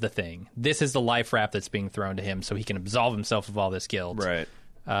 this is the thing. This is the life raft that's being thrown to him so he can absolve himself of all this guilt. Right.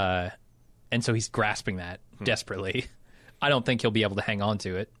 And so he's grasping that desperately. I don't think he'll be able to hang on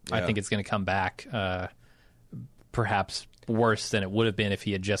to it. Yeah. I think it's going to come back perhaps worse than it would have been if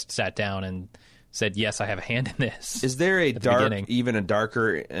he had just sat down and said, yes, I have a hand in this. Is there a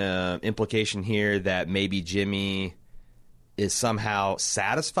darker implication here that maybe Jimmy is somehow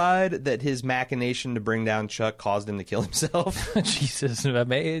satisfied that his machination to bring down Chuck caused him to kill himself? Jesus,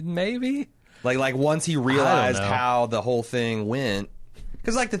 maybe. Like once he realized how the whole thing went.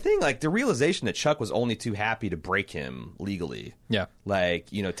 Because, like, the realization that Chuck was only too happy to break him legally. Yeah.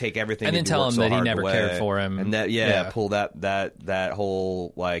 Like, take everything and then tell him that he never cared for him. And that, pull that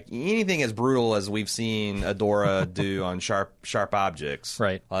whole, like, anything as brutal as we've seen Adora do on Sharp Objects.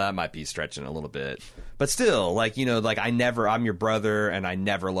 Right. Well, that might be stretching a little bit. But still, like, I'm your brother and I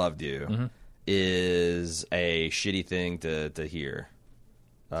never loved you is a shitty thing to hear.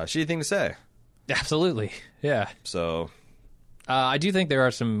 Shitty thing to say. Absolutely. Yeah. So... I do think there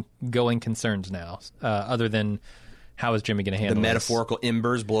are some going concerns now, other than how is Jimmy going to handle the metaphorical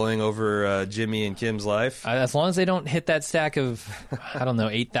embers blowing over Jimmy and Kim's life. As long as they don't hit that stack of, I don't know,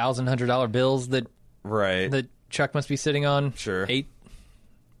 $8,100 bills that Chuck must be sitting on. Sure,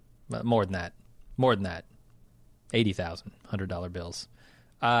 more than that, $80,100 bills.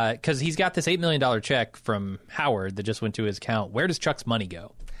 Because he's got this $8 million check from Howard that just went to his account. Where does Chuck's money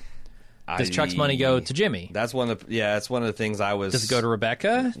go? Does Chuck's money go to Jimmy? That's one of the things I was. Does it go to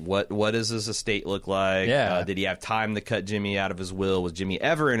Rebecca? What does his estate look like? Yeah. Did he have time to cut Jimmy out of his will? Was Jimmy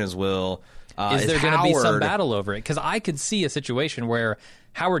ever in his will? Is there going to be some battle over it? Because I could see a situation where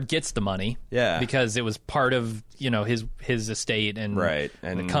Howard gets the money, because it was part of his estate and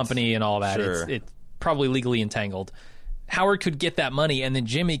the company and all that. Sure. It's probably legally entangled. Howard could get that money, and then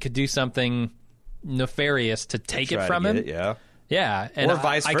Jimmy could do something nefarious to take it from him. Yeah, and or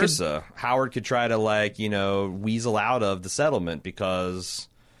vice versa. Howard could try to weasel out of the settlement because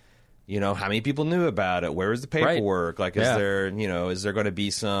how many people knew about it? Where is the paperwork? Like, is there is there going to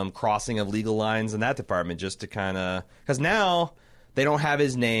be some crossing of legal lines in that department just to kind of because now they don't have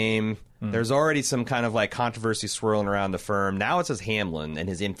his name. There's already some kind of controversy swirling around the firm. Now it says Hamlin and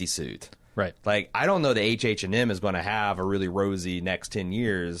his empty suit. Right. Like, I don't know that HH&M is going to have a really rosy next 10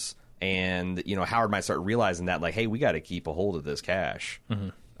 years. And, Howard might start realizing that, hey, we got to keep a hold of this cash. Mm-hmm.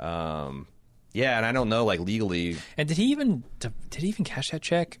 And I don't know, legally. And did he even cash that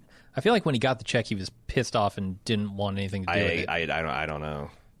check? I feel like when he got the check, he was pissed off and didn't want anything to do with it. I don't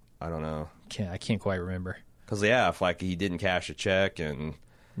know. I can't quite remember. Because, if, he didn't cash a check and...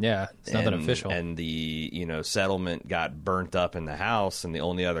 Yeah, it's nothing official. And the settlement got burnt up in the house, and the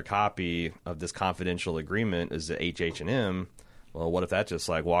only other copy of this confidential agreement is the HH&M. Well, what if that just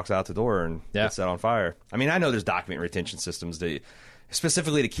like walks out the door and gets set on fire? I mean, I know there's document retention systems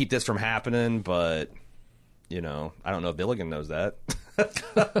specifically to keep this from happening, but I don't know if Billigan knows that.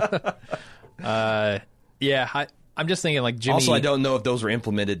 I'm just thinking like Jimmy. Also, I don't know if those were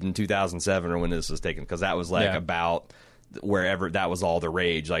implemented in 2007 or when this was taken, because that was like about wherever that was all the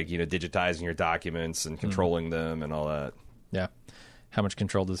rage, like digitizing your documents and controlling them and all that. Yeah, how much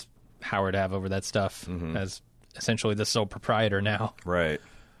control does Howard have over that stuff as essentially the sole proprietor now? Right.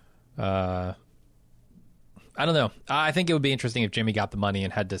 I don't know. I think it would be interesting if Jimmy got the money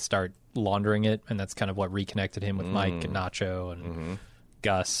and had to start laundering it, and that's kind of what reconnected him with Mike and Nacho and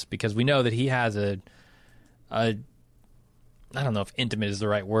Gus, because we know that he has a I don't know if intimate is the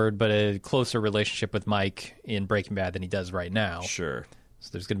right word, but a closer relationship with Mike in Breaking Bad than he does right now. Sure. So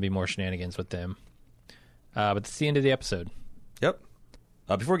there's going to be more shenanigans with them. But that's the end of the episode. Yep.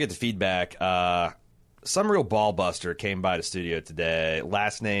 Before we get to feedback, some real ball buster came by the studio today.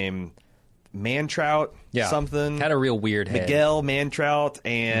 Last name Mantrout something. Had a real weird head. Miguel Mantrout.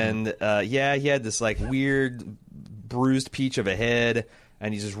 And he had this like weird bruised peach of a head.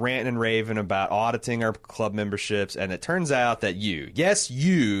 And he's just ranting and raving about auditing our club memberships. And it turns out that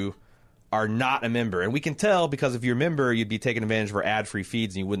you are not a member. And we can tell because if you're a member, you'd be taking advantage of our ad-free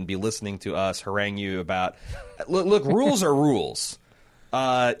feeds and you wouldn't be listening to us harangue you about... Look, rules are rules.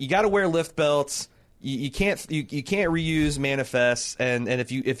 You got to wear lift belts. You can't reuse manifests, and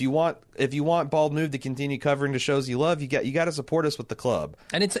if you want Bald Move to continue covering the shows you love, you got to support us with the club.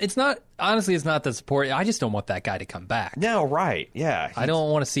 And it's not the support. I just don't want that guy to come back. No, right? Yeah, I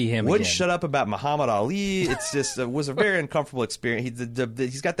don't want to see him. Wouldn't again. Shut up about Muhammad Ali. It's just was a very uncomfortable experience.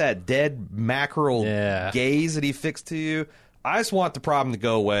 He's got that dead mackerel gaze that he fixed to you. I just want the problem to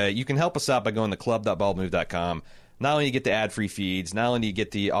go away. You can help us out by going to club.baldmove.com. Not only do you get the ad-free feeds, not only do you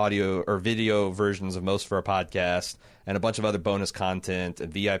get the audio or video versions of most of our podcasts and a bunch of other bonus content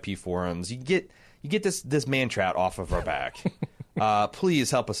and VIP forums, you get this man-trout off of our back.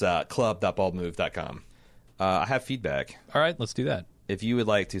 Please help us out, club.baldmove.com. I have feedback. All right, let's do that. If you would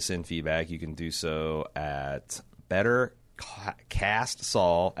like to send feedback, you can do so at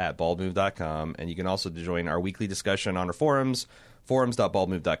bettercastsaul@baldmove.com, and you can also join our weekly discussion on our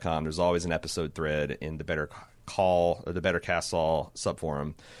forums.baldmove.com. There's always an episode thread in the Better Call or the Better Cast Saul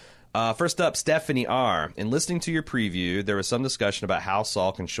subforum. First up, Stephanie R. In listening to your preview, there was some discussion about how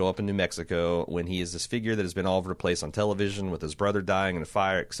Saul can show up in New Mexico when he is this figure that has been all over the place on television with his brother dying in a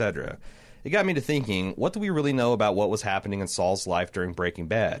fire, etc. It got me to thinking, what do we really know about what was happening in Saul's life during Breaking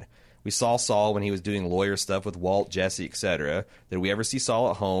Bad? We saw Saul when he was doing lawyer stuff with Walt, Jesse, etc. Did we ever see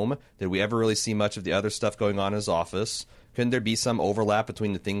Saul at home? Did we ever really see much of the other stuff going on in his office? Couldn't there be some overlap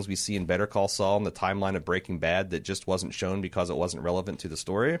between the things we see in Better Call Saul and the timeline of Breaking Bad that just wasn't shown because it wasn't relevant to the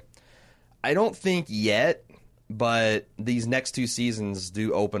story? I don't think yet, but these next two seasons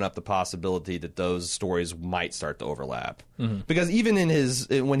do open up the possibility that those stories might start to overlap. Mm-hmm. Because even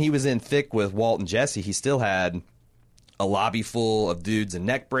when he was in thick with Walt and Jesse, he still had a lobby full of dudes in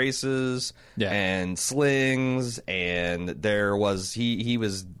neck braces and slings, and there was he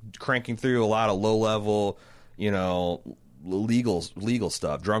was cranking through a lot of low-level, legal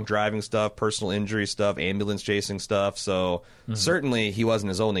stuff, drunk driving stuff, personal injury stuff, ambulance chasing stuff. So certainly he wasn't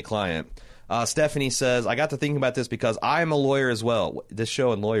his only client. Stephanie says, I got to thinking about this because I'm a lawyer as well. This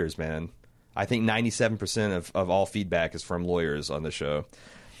show and lawyers, man. I think 97% of all feedback is from lawyers on the show.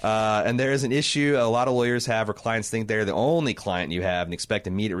 And there is an issue a lot of lawyers have where clients think they're the only client you have and expect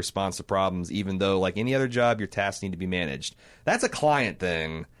immediate response to problems, even though, like any other job, your tasks need to be managed. That's a client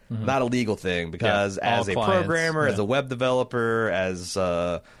thing. Not a legal thing, because as a programmer, as a web developer,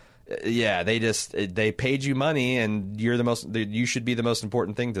 they paid you money, and you should be the most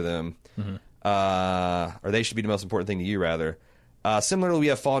important thing to them, or they should be the most important thing to you, rather. Similarly, we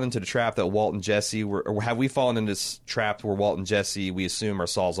have fallen into the trap that Walt and Jesse or have we fallen into this trap where Walt and Jesse, we assume, are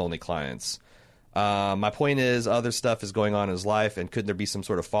Saul's only clients? My point is, other stuff is going on in his life, and could there be some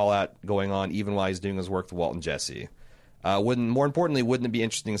sort of fallout going on even while he's doing his work with Walt and Jesse? More importantly, wouldn't it be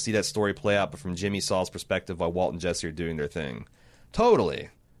interesting to see that story play out, but from Jimmy Saul's perspective while Walt and Jesse are doing their thing? Totally.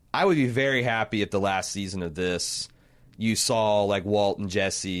 I would be very happy if the last season of this, you saw like Walt and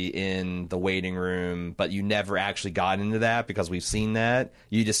Jesse in the waiting room, but you never actually got into that because we've seen that.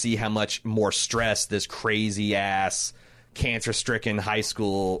 You just see how much more stress this crazy-ass, cancer-stricken high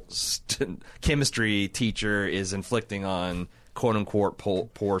school chemistry teacher is inflicting on quote-unquote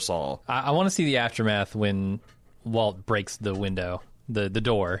poor Saul. I want to see the aftermath when Walt breaks the window, the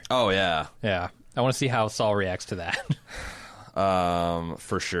door. Oh, yeah. Yeah. I want to see how Saul reacts to that.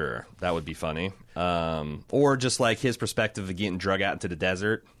 for sure. That would be funny. Or just like his perspective of getting drug out into the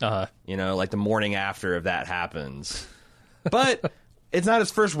desert. You know, like the morning after if that happens. But it's not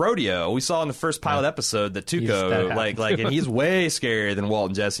his first rodeo. We saw in the first pilot episode that Tuco, and he's way scarier than Walt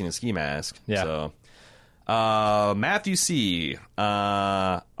and Jesse in a ski mask. Yeah. So, Matthew C.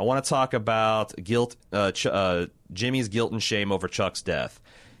 I want to talk about Jimmy's guilt and shame over Chuck's death.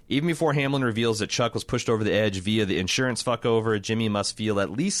 Even before Hamlin reveals that Chuck was pushed over the edge via the insurance fuckover, Jimmy must feel at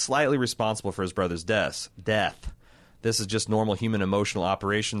least slightly responsible for his brother's death. This is just normal human emotional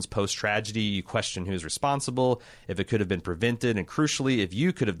operations post-tragedy. You question who's responsible, if it could have been prevented, and crucially, if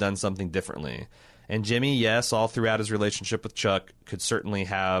you could have done something differently. And Jimmy, yes, all throughout his relationship with Chuck, could certainly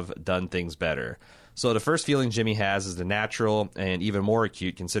have done things better. So the first feeling Jimmy has is the natural and even more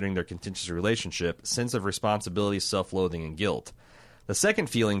acute, considering their contentious relationship, sense of responsibility, self-loathing, and guilt. The second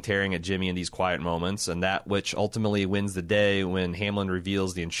feeling tearing at Jimmy in these quiet moments, and that which ultimately wins the day when Hamlin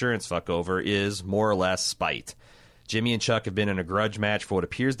reveals the insurance fuckover, is more or less spite. Jimmy and Chuck have been in a grudge match for what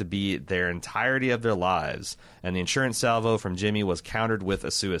appears to be their entirety of their lives, and the insurance salvo from Jimmy was countered with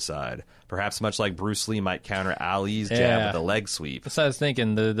a suicide. Perhaps much like Bruce Lee might counter Ali's jab with a leg sweep. So I was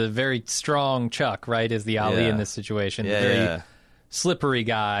thinking the very strong Chuck, right, is the Ali in this situation. The very slippery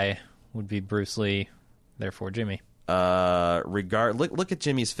guy would be Bruce Lee, therefore Jimmy. Look at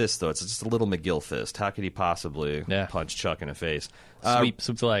Jimmy's fist, though. It's just a little McGill fist. How could he possibly punch Chuck in the face? Sweep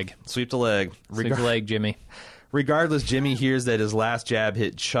the leg. Sweep the leg. Sweep the leg, Jimmy. Regardless, Jimmy hears that his last jab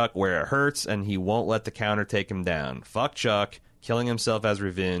hit Chuck where it hurts, and he won't let the counter take him down. Fuck Chuck, killing himself as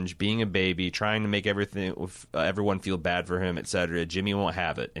revenge, being a baby, trying to make everyone feel bad for him, etc. Jimmy won't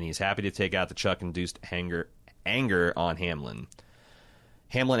have it, and he's happy to take out the Chuck-induced anger on Hamlin.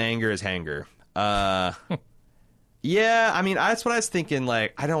 Hamlin anger is hanger. Yeah, I mean, that's what I was thinking.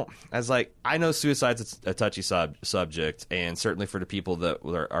 I know suicide's a touchy subject, and certainly for the people that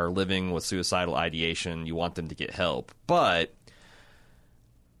are living with suicidal ideation, you want them to get help. But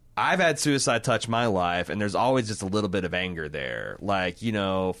I've had suicide touch my life, and there's always just a little bit of anger there.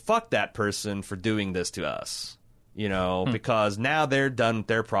 Fuck that person for doing this to us. Because now they're done with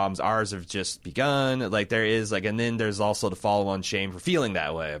their problems. Ours have just begun. And then there's also the follow-on shame for feeling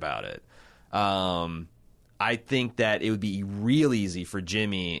that way about it. I think that it would be real easy for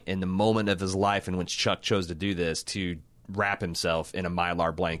Jimmy in the moment of his life in which Chuck chose to do this to wrap himself in a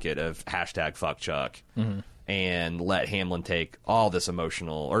Mylar blanket of #FuckChuck and let Hamlin take all this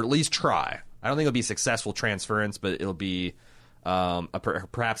emotional, or at least try. I don't think it'll be successful transference, but it'll be a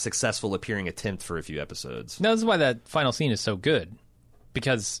perhaps successful appearing attempt for a few episodes. No, this is why that final scene is so good,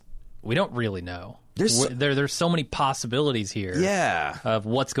 because we don't really know. There's so many possibilities here of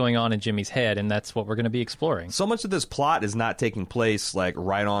what's going on in Jimmy's head, and that's what we're going to be exploring. So much of this plot is not taking place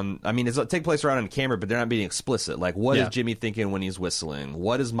right on... I mean, it's taking place right on camera, but they're not being explicit. What is Jimmy thinking when he's whistling?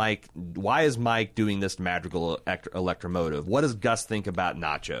 Why is Mike doing this magical electromotive? What does Gus think about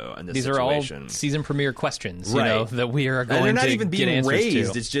Nacho in this These situation? Are all season premiere questions, that we are going to get answers to. And they're not even being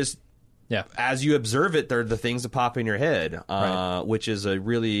raised. It's just... Yeah. As you observe it, they're the things that pop in your head, which is a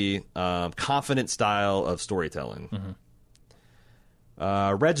really confident style of storytelling.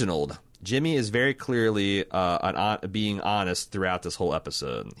 Reginald. Jimmy is very clearly being honest throughout this whole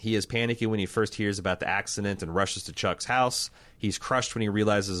episode. He is panicking when he first hears about the accident and rushes to Chuck's house. He's crushed when he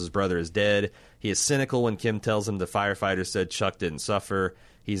realizes his brother is dead. He is cynical when Kim tells him the firefighter said Chuck didn't suffer.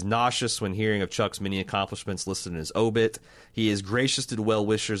 He's nauseous when hearing of Chuck's many accomplishments listed in his obit. He is gracious to the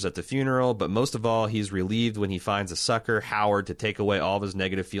well-wishers at the funeral, but most of all, he's relieved when he finds a sucker, Howard, to take away all of his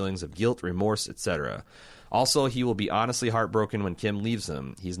negative feelings of guilt, remorse, etc. Also, he will be honestly heartbroken when Kim leaves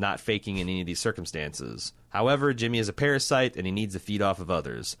him. He's not faking in any of these circumstances. However, Jimmy is a parasite, and he needs to feed off of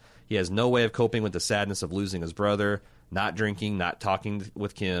others. He has no way of coping with the sadness of losing his brother, not drinking, not talking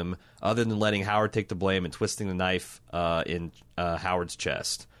with Kim, other than letting Howard take the blame and twisting the knife in Howard's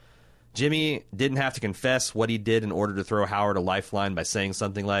chest. Jimmy didn't have to confess what he did in order to throw Howard a lifeline by saying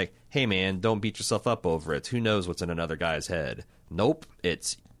something like, "Hey man, don't beat yourself up over it. Who knows what's in another guy's head?" Nope,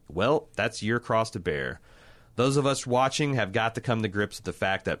 that's your cross to bear. Those of us watching have got to come to grips with the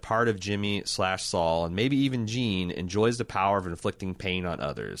fact that part of Jimmy/Saul, and maybe even Gene, enjoys the power of inflicting pain on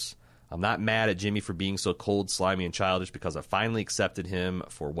others. I'm not mad at Jimmy for being so cold, slimy, and childish because I finally accepted him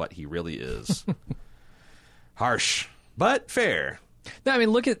for what he really is. Harsh, but fair. No, I mean,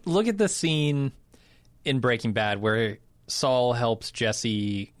 look at the scene in Breaking Bad where Saul helps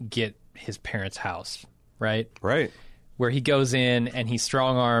Jesse get his parents' house, right? Right. Where he goes in and he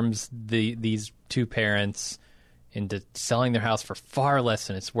strong-arms these two parents into selling their house for far less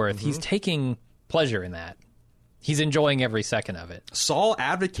than it's worth. He's taking pleasure in that. He's enjoying every second of it. Saul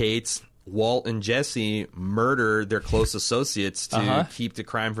advocates Walt and Jesse murder their close associates to keep the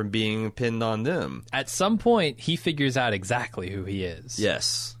crime from being pinned on them. At some point, he figures out exactly who he is.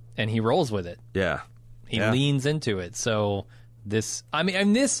 Yes. And he rolls with it. Yeah. He leans into it. So this,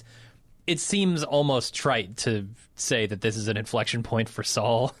 it seems almost trite to say that this is an inflection point for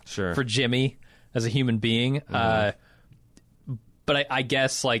Saul, for Jimmy as a human being. But I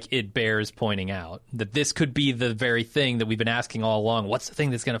guess like it bears pointing out that this could be the very thing that we've been asking all along. What's the thing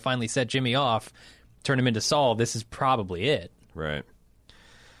that's going to finally set Jimmy off, turn him into Saul? This is probably it. Right.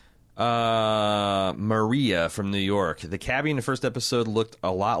 Maria from New York. The cabbie in the first episode looked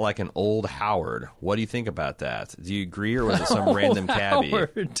a lot like an old Howard. What do you think about that? Do you agree, or was it some random cabbie?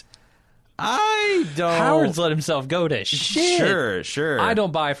 Howard. I don't. Howard's let himself go to shit. Sure. I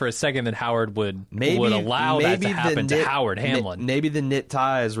don't buy for a second that Howard would allow that to happen to Howard Hamlin. Maybe the knit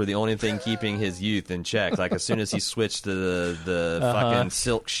ties were the only thing keeping his youth in check. Like as soon as he switched to the fucking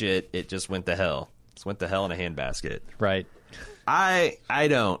silk shit, it just went to hell. It went to hell in a handbasket. Right. I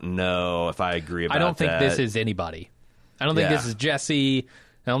don't know if I agree about that. I don't think this is anybody. I don't think this is Jesse.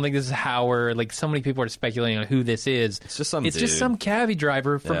 I don't think this is Howard. Like, so many people are speculating on who this is. It's just some just some cabbie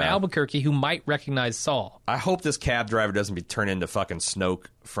driver from Albuquerque who might recognize Saul. I hope this cab driver doesn't be turned into fucking Snoke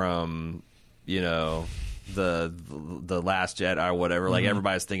from, the Last Jedi or whatever. Like,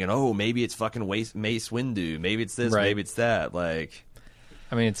 everybody's thinking, oh, maybe it's fucking Mace Windu. Maybe it's this, maybe it's that. Like,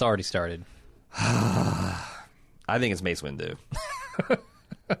 I mean, it's already started. I think it's Mace Windu.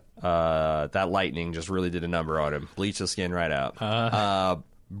 That lightning just really did a number on him. Bleached the skin right out.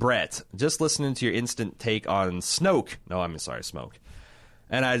 Brett, just listening to your instant take on Snoke. No, I'm sorry, Smoke.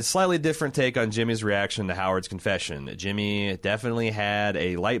 And I had a slightly different take on Jimmy's reaction to Howard's confession. Jimmy definitely had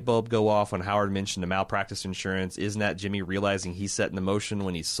a light bulb go off when Howard mentioned the malpractice insurance. Isn't that Jimmy realizing he set in motion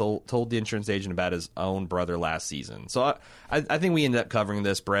when he told the insurance agent about his own brother last season? So I think we ended up covering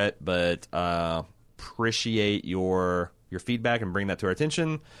this, Brett, but appreciate your feedback and bring that to our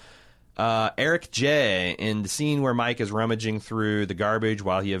attention. Eric J. In the scene where Mike is rummaging through the garbage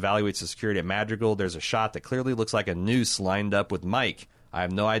while he evaluates the security at Madrigal, there's a shot that clearly looks like a noose lined up with Mike. I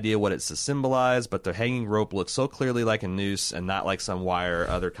have no idea what it's to symbolize, but the hanging rope looks so clearly like a noose and not like some wire or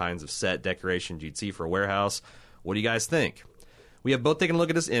other kinds of set decorations you'd see for a warehouse. What do you guys think? We have both taken a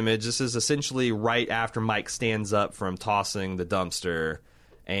look at this image. This is essentially right after Mike stands up from tossing the dumpster.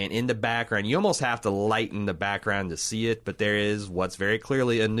 And in the background, you almost have to lighten the background to see it, but there is what's very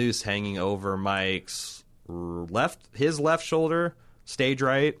clearly a noose hanging over Mike's his left shoulder, stage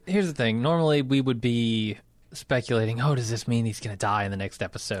right. Here's the thing. Normally, we would be speculating, oh, does this mean he's going to die in the next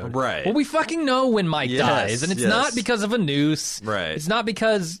episode? Right. Well, we fucking know when Mike dies, and it's not because of a noose. Right. It's not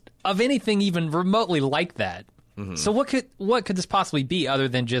because of anything even remotely like that. So what could this possibly be other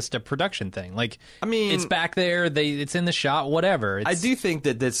than just a production thing? Like, I mean, it's back there, it's in the shot, whatever. I do think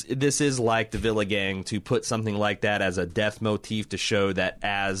that this is like the Villa Gang to put something like that as a death motif to show that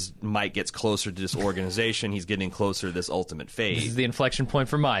as Mike gets closer to this organization, he's getting closer to this ultimate fate. This is the inflection point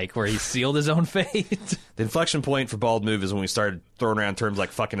for Mike, where he sealed his own fate. The inflection point for Bald Move is when we started throwing around terms like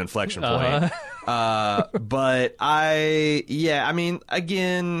fucking inflection point. But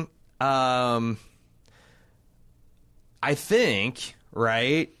again, I think,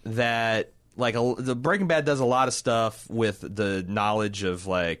 right, that like the Breaking Bad does a lot of stuff with the knowledge of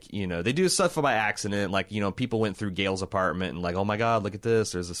like, they do stuff by accident. Like, people went through Gail's apartment and like, oh my God, look at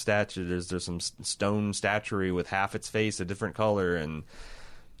this. There's a statue. There's some stone statuary with half its face a different color. And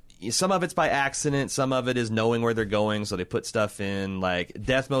some of it's by accident. Some of it is knowing where they're going. So they put stuff in like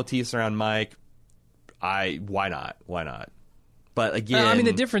death motifs around Mike. Why not? But again,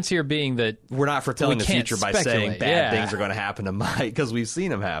 the difference here being that we're not foretelling the future by saying bad things are going to happen to Mike because we've seen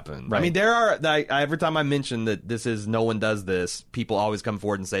them happen. Right. I mean, there are every time I mention that no one does this, people always come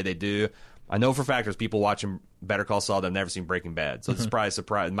forward and say they do. I know for a fact there's people watching Better Call Saul that have never seen Breaking Bad, so it's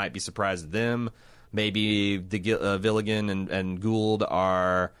might be surprised at them. Maybe the Villigan and Gould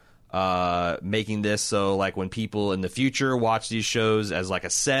are making this so like when people in the future watch these shows as like a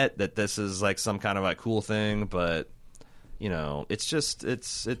set that this is like some kind of like cool thing, but. It's just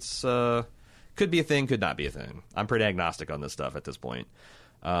could be a thing, could not be a thing. I'm pretty agnostic on this stuff at this point,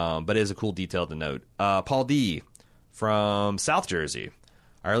 but it is a cool detail to note. Paul D. from South Jersey.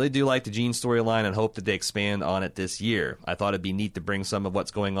 I really do like the Gene storyline and hope that they expand on it this year. I thought it'd be neat to bring some of what's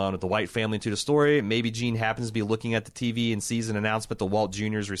going on with the White family to the story. Maybe Gene happens to be looking at the TV and sees an announcement that Walt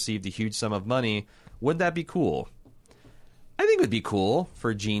Jr.'s received a huge sum of money. Wouldn't that be cool? I think it would be cool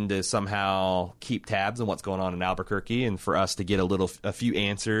for Gene to somehow keep tabs on what's going on in Albuquerque and for us to get a few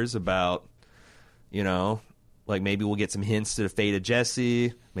answers about, like maybe we'll get some hints to the fate of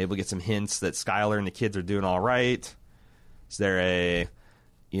Jesse. Maybe we'll get some hints that Skyler and the kids are doing all right. Is there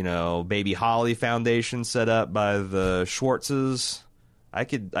Baby Holly Foundation set up by the Schwartzes. I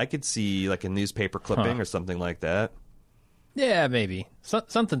could see like a newspaper clipping or something like that. Yeah, maybe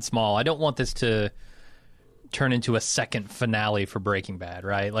something small. I don't want this to turn into a second finale for Breaking Bad,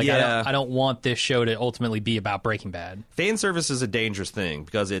 right? Like, yeah. I don't want this show to ultimately be about Breaking Bad. Fan service is a dangerous thing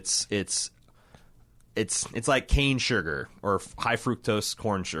because it's like cane sugar or high fructose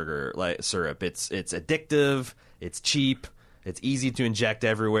corn sugar like syrup. It's addictive. It's cheap. It's easy to inject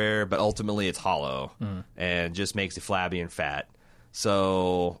everywhere, but ultimately it's hollow and just makes you flabby and fat.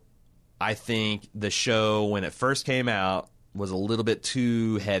 So I think the show, when it first came out, was a little bit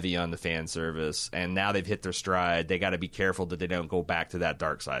too heavy on the fan service, and now they've hit their stride. They got to be careful that they don't go back to that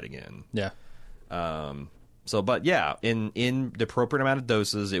dark side again. Yeah. But yeah, in the appropriate amount of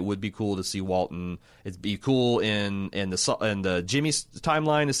doses, it would be cool to see Walton. It'd be cool in the Jimmy's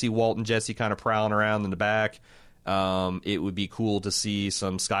timeline to see Walt and Jesse kind of prowling around in the back. It would be cool to see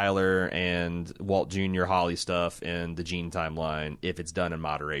some Skyler and Walt Jr. Holly stuff in the Gene timeline if it's done in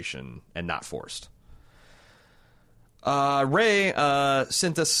moderation and not forced. Ray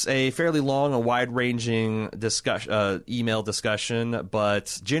sent us a fairly long and wide-ranging email discussion,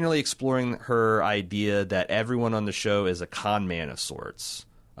 but generally exploring her idea that everyone on the show is a con man of sorts.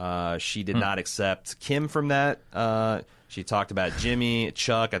 She did not accept Kim from that. She talked about Jimmy,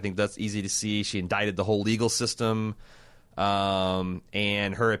 Chuck. I think that's easy to see. She indicted the whole legal system.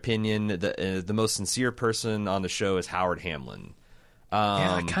 And her opinion, the most sincere person on the show is Howard Hamlin.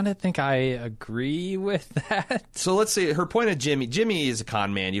 Yeah, I kind of think I agree with that. So let's say her point of Jimmy. Jimmy is a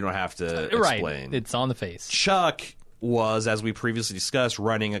con man. You don't have to explain. Right. It's on the face. Chuck was, as we previously discussed,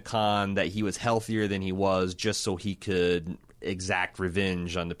 running a con that he was healthier than he was just so he could exact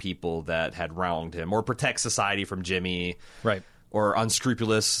revenge on the people that had wronged him or protect society from Jimmy. Right. Or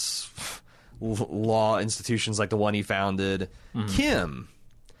unscrupulous law institutions like the one he founded. Kim.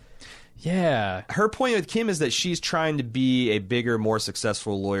 Yeah. Her point with Kim is that she's trying to be a bigger, more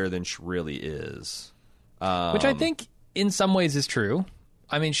successful lawyer than she really is. Which I think in some ways is true.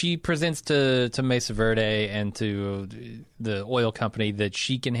 I mean, she presents to Mesa Verde and to the oil company that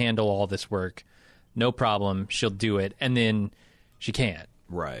she can handle all this work. No problem. She'll do it. And then she can't.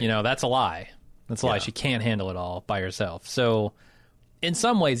 Right. That's a lie. That's a lie. She can't handle it all by herself. So in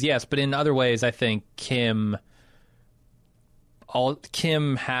some ways, yes. But in other ways, I think Kim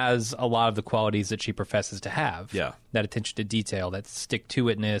has a lot of the qualities that she professes to have. Yeah. That attention to detail, that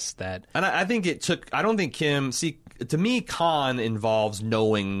stick-to-itness, that... And I think I don't think Kim... See, to me, con involves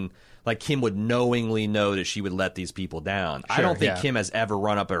knowing... Like, Kim would knowingly know that she would let these people down. Sure, I don't think Kim has ever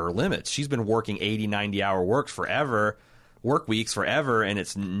run up at her limits. She's been working 80, 90-hour work weeks forever, and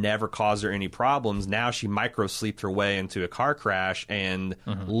it's never caused her any problems. Now she micro-sleeped her way into a car crash, and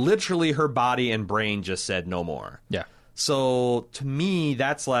literally her body and brain just said no more. Yeah. So to me,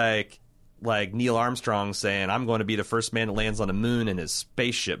 that's like Neil Armstrong saying, "I'm going to be the first man that lands on the moon," and his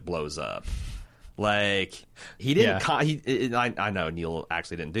spaceship blows up. Like, he didn't. Yeah. I know Neil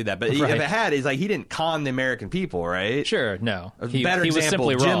actually didn't do that, but if it had, it's like he didn't con the American people, right? Sure, no. He example, was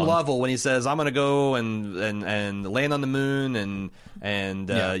simply Jim wrong. Lovell, when he says, "I'm going to go and land on the moon, and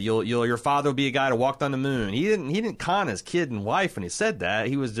your father will be a guy to walk on the moon." He didn't con his kid and wife when he said that.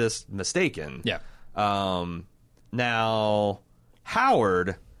 He was just mistaken. Yeah. Now,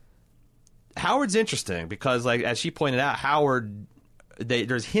 Howard's interesting because, like, as she pointed out, Howard,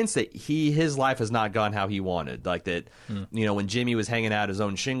 there's hints that his life has not gone how he wanted. Like that, when Jimmy was hanging out his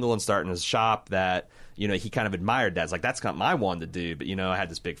own shingle and starting his shop, that, he kind of admired that. It's like, that's not my one to do, but, I had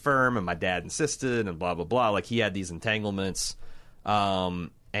this big firm and my dad insisted and blah, blah, blah. Like, he had these entanglements.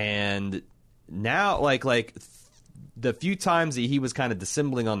 And now, like the few times that he was kind of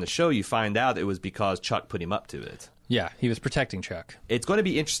dissembling on the show, you find out it was because Chuck put him up to it. Yeah, he was protecting Chuck. It's going to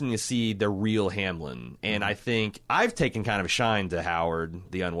be interesting to see the real Hamlin. And I think I've taken kind of a shine to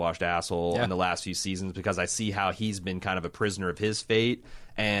Howard, the unwashed asshole, in the last few seasons because I see how he's been kind of a prisoner of his fate.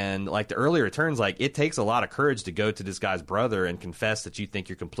 And like the early returns, like, it takes a lot of courage to go to this guy's brother and confess that you think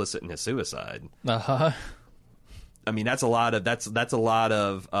you're complicit in his suicide. Uh-huh. I mean, that's a lot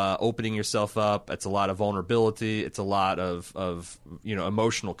of opening yourself up. It's a lot of vulnerability. It's a lot of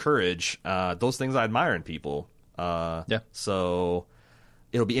emotional courage. Those things I admire in people. So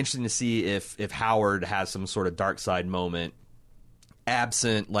it'll be interesting to see if Howard has some sort of dark side moment,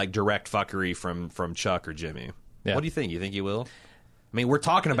 absent like direct fuckery from Chuck or Jimmy. Yeah. What do you think? You think he will? I mean, we're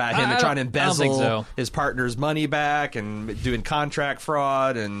talking about him trying to embezzle his partner's money back and doing contract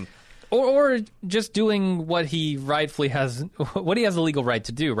fraud and. Or just doing what he rightfully has, what he has a legal right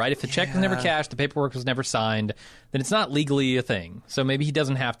to do, right? If the check was never cashed, the paperwork was never signed, then it's not legally a thing. So maybe he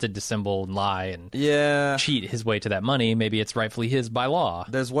doesn't have to dissemble and lie and cheat his way to that money. Maybe it's rightfully his by law.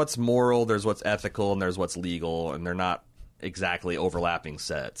 There's what's moral, there's what's ethical, and there's what's legal, and they're not exactly overlapping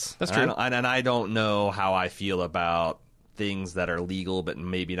sets. That's true. And I don't know how I feel about things that are legal but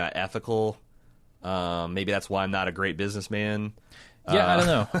maybe not ethical. Maybe that's why I'm not a great businessman. Yeah, I don't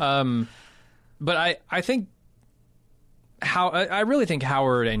know. But I think I really think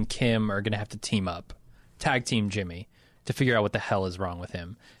Howard and Kim are going to have to team up, tag team Jimmy, to figure out what the hell is wrong with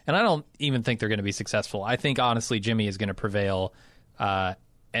him. And I don't even think they're going to be successful. I think, honestly, Jimmy is going to prevail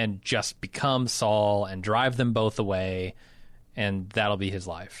and just become Saul and drive them both away, and that'll be his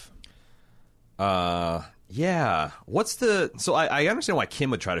life. Yeah. So I understand why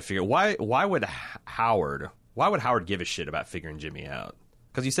Kim would try to figure why would Howard give a shit about figuring Jimmy out?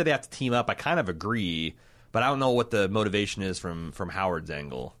 Because you said they have to team up. I kind of agree, but I don't know what the motivation is from Howard's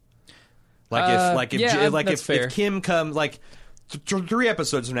angle. If Kim comes, like 3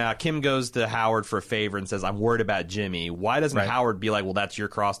 episodes from now, Kim goes to Howard for a favor and says, "I'm worried about Jimmy." Why doesn't Howard be like, "Well, that's your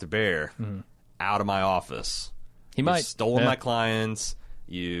cross to bear. Out of my office. He might You've stolen my clients.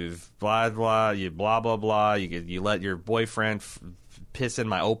 You've blah blah. You blah blah blah. You let your boyfriend piss in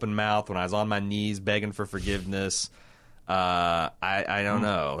my open mouth when I was on my knees begging for forgiveness." I don't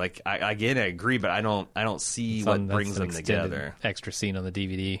know. Like I agree, but I don't see what brings them together. Extra scene on the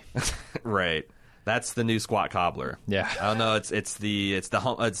DVD, right? That's the new squat cobbler. Yeah, I don't know. It's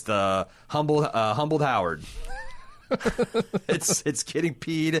the humbled Howard. it's getting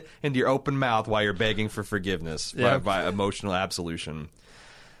peed into your open mouth while you're begging for forgiveness by emotional absolution.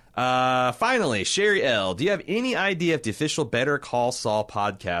 Finally, Sherry L., do you have any idea if the official Better Call Saul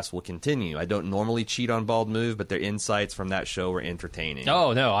podcast will continue? I don't normally cheat on Bald Move, but their insights from that show were entertaining.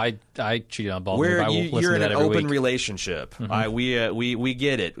 Oh, no, I cheated on Bald Move. I will listen you're to in that an every open week. relationship. We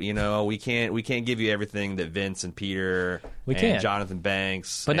get it. You know, we can't give you everything that Vince and Peter and Jonathan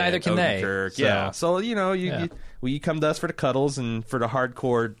Banks, but neither can they. Kirk. Yeah, so you know, you come to us for the cuddles, and for the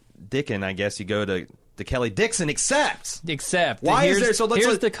hardcore dickin', I guess you go to Kelly Dixon, except why is there? So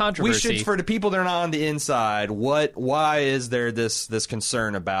here's the controversy. We should, for the people that are not on the inside, why is there this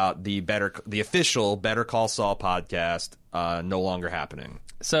concern about the official Better Call Saul podcast no longer happening?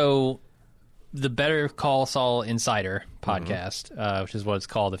 So the Better Call Saul Insider podcast, which is what it's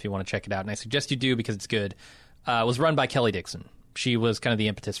called if you want to check it out, and I suggest you do because it's good, was run by Kelly Dixon. She was kind of the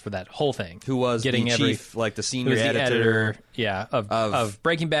impetus for that whole thing. Who was the chief, like the senior editor of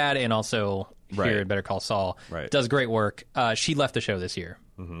Breaking Bad, and also here at Better Call Saul. Right. Does great work. She left the show this year.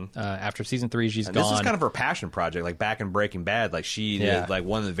 After season 3, she's gone. This is kind of her passion project. Like back in Breaking Bad, like she did like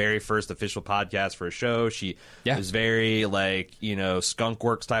one of the very first official podcasts for a show. She was very like, you know, Skunk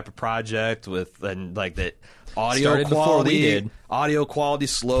Works type of project with like that audio quality. Audio quality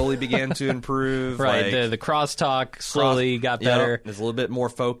slowly began to improve. Right. Like, the crosstalk slowly got better. It's a little bit more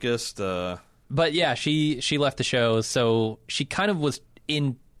focused. But yeah, she left the show, so she kind of was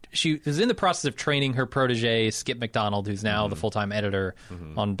in. She was in the process of training her protege, Skip McDonald, who's now the full-time editor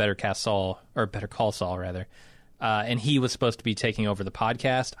on Better Call Saul, rather. And he was supposed to be taking over the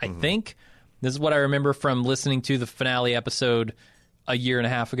podcast. I think this is what I remember from listening to the finale episode a year and a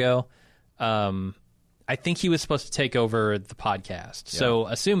half ago. I think he was supposed to take over the podcast. Yeah. So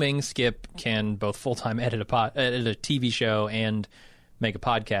assuming Skip can both full-time edit a TV show and make a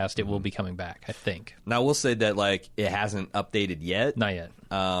podcast, it will be coming back, I think. Now, we'll say that like it hasn't updated yet. Not yet.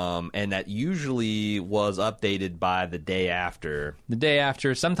 And that usually was updated by the day after. The day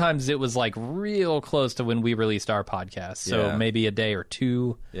after. Sometimes it was like real close to when we released our podcast. So maybe a day or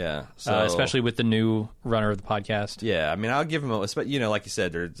two. Yeah. So, especially with the new runner of the podcast. Yeah. I mean, I'll give him like you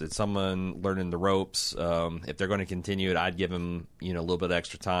said, it's someone learning the ropes. If they're going to continue it, I'd give him, a little bit of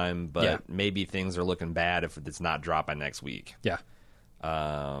extra time. But maybe things are looking bad if it's not dropped by next week. Yeah.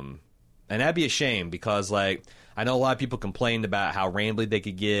 And that'd be a shame because, like, I know a lot of people complained about how rambly they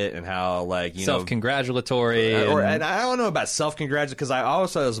could get and how, like, self-congratulatory. And I don't know about self-congratulatory because I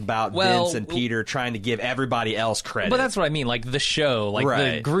also was about Vince and Peter trying to give everybody else credit. But that's what I mean, like the show, like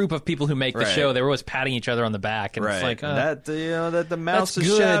the group of people who make the show, they were always patting each other on the back, and it's like that the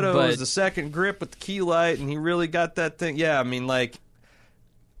Mouse's shadow is the second grip with the key light, and he really got that thing. Yeah, I mean, like.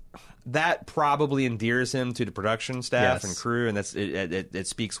 That probably endears him to the production staff and crew, and it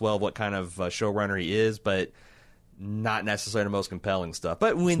speaks well of what kind of showrunner he is, but not necessarily the most compelling stuff.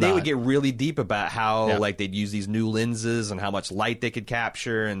 But when they would get really deep about how like they'd use these new lenses and how much light they could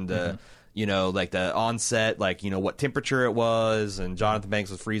capture, and like the onset, like what temperature it was, and Jonathan Banks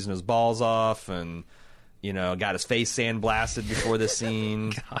was freezing his balls off, and got his face sandblasted before this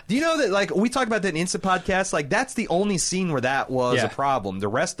scene. Do you know that, like, we talked about that in Instant Podcast? Like, that's the only scene where that was a problem. The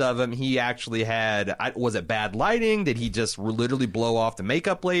rest of them, he actually had, was it bad lighting? Did he just literally blow off the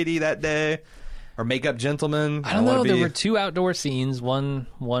makeup lady that day? Or makeup gentleman? I don't know. There were 2 outdoor scenes. One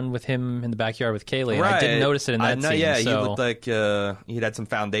with him in the backyard with Kaylee. Right. And I didn't notice it in that scene. Yeah, so. he looked like he'd had some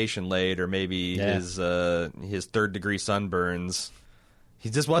foundation laid, or maybe his 3rd-degree sunburns. He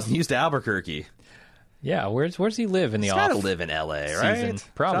just wasn't used to Albuquerque. Yeah, where's he live in the He's got to live in L.A., right?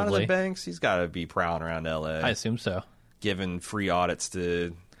 Probably. Jonathan Banks, he's got to be prowling around L.A. I assume so. Giving free audits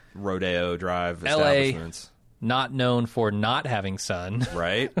to Rodeo Drive establishments. Not known for not having sun.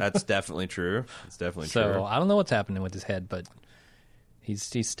 Right? That's definitely true. It's definitely true. So I don't know what's happening with his head, but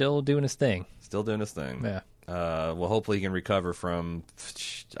he's still doing his thing. Still doing his thing. Yeah. Well, hopefully he can recover from,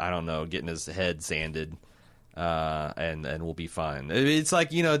 I don't know, getting his head sanded, and we'll be fine. It's like,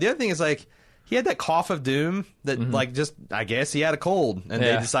 the other thing is, like, he had that cough of doom that, like, just, I guess he had a cold, and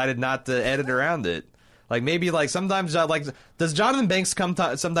they decided not to edit around it. Like, maybe, like, sometimes, like, does Jonathan Banks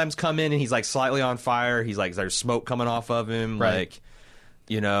sometimes come in and he's, like, slightly on fire? He's, like, there's smoke coming off of him. Right.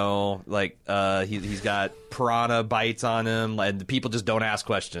 Like, he's got piranha bites on him, and the people just don't ask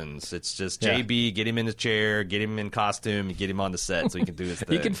questions. It's just, JB, get him in his chair, get him in costume, get him on the set so he can do his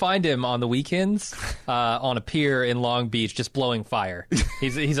thing. You can find him on the weekends on a pier in Long Beach just blowing fire.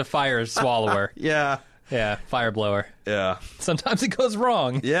 He's a fire swallower. Yeah. Yeah, fire blower. Yeah. Sometimes it goes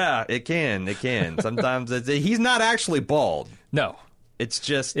wrong. Yeah, it can. Sometimes he's not actually bald. No. It's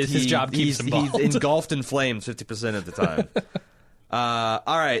just his job keeps him bald. He's engulfed in flames 50% of the time.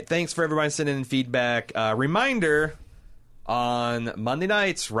 All right. Thanks for everybody sending in feedback. Reminder, on Monday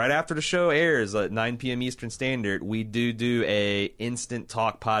nights, right after the show airs at 9 p.m. Eastern Standard, we do a Instant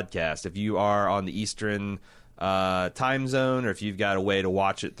Talk podcast. If you are on the Eastern time zone, or if you've got a way to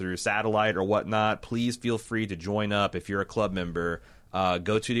watch it through satellite or whatnot, please feel free to join up. If you're a club member,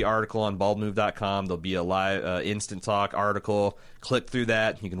 go to the article on baldmove.com. There'll be a live Instant Talk article. Click through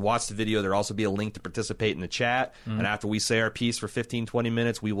that. You can watch the video. There'll also be a link to participate in the chat. And after we say our piece for 15-20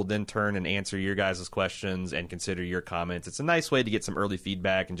 minutes, we will then turn and answer your guys' questions and consider your comments. It's a nice way to get some early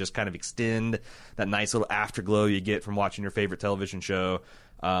feedback and just kind of extend that nice little afterglow you get from watching your favorite television show.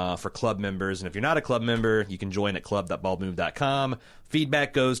 For club members. And if you're not a club member, you can join at club.baldmove.com.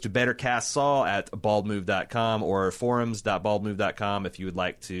 Feedback goes to bettercastsaw at baldmove.com or forums.baldmove.com if you would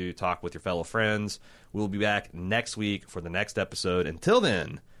like to talk with your fellow friends. We'll be back next week for the next episode. Until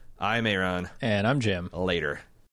then, I'm Aaron. And I'm Jim. Later.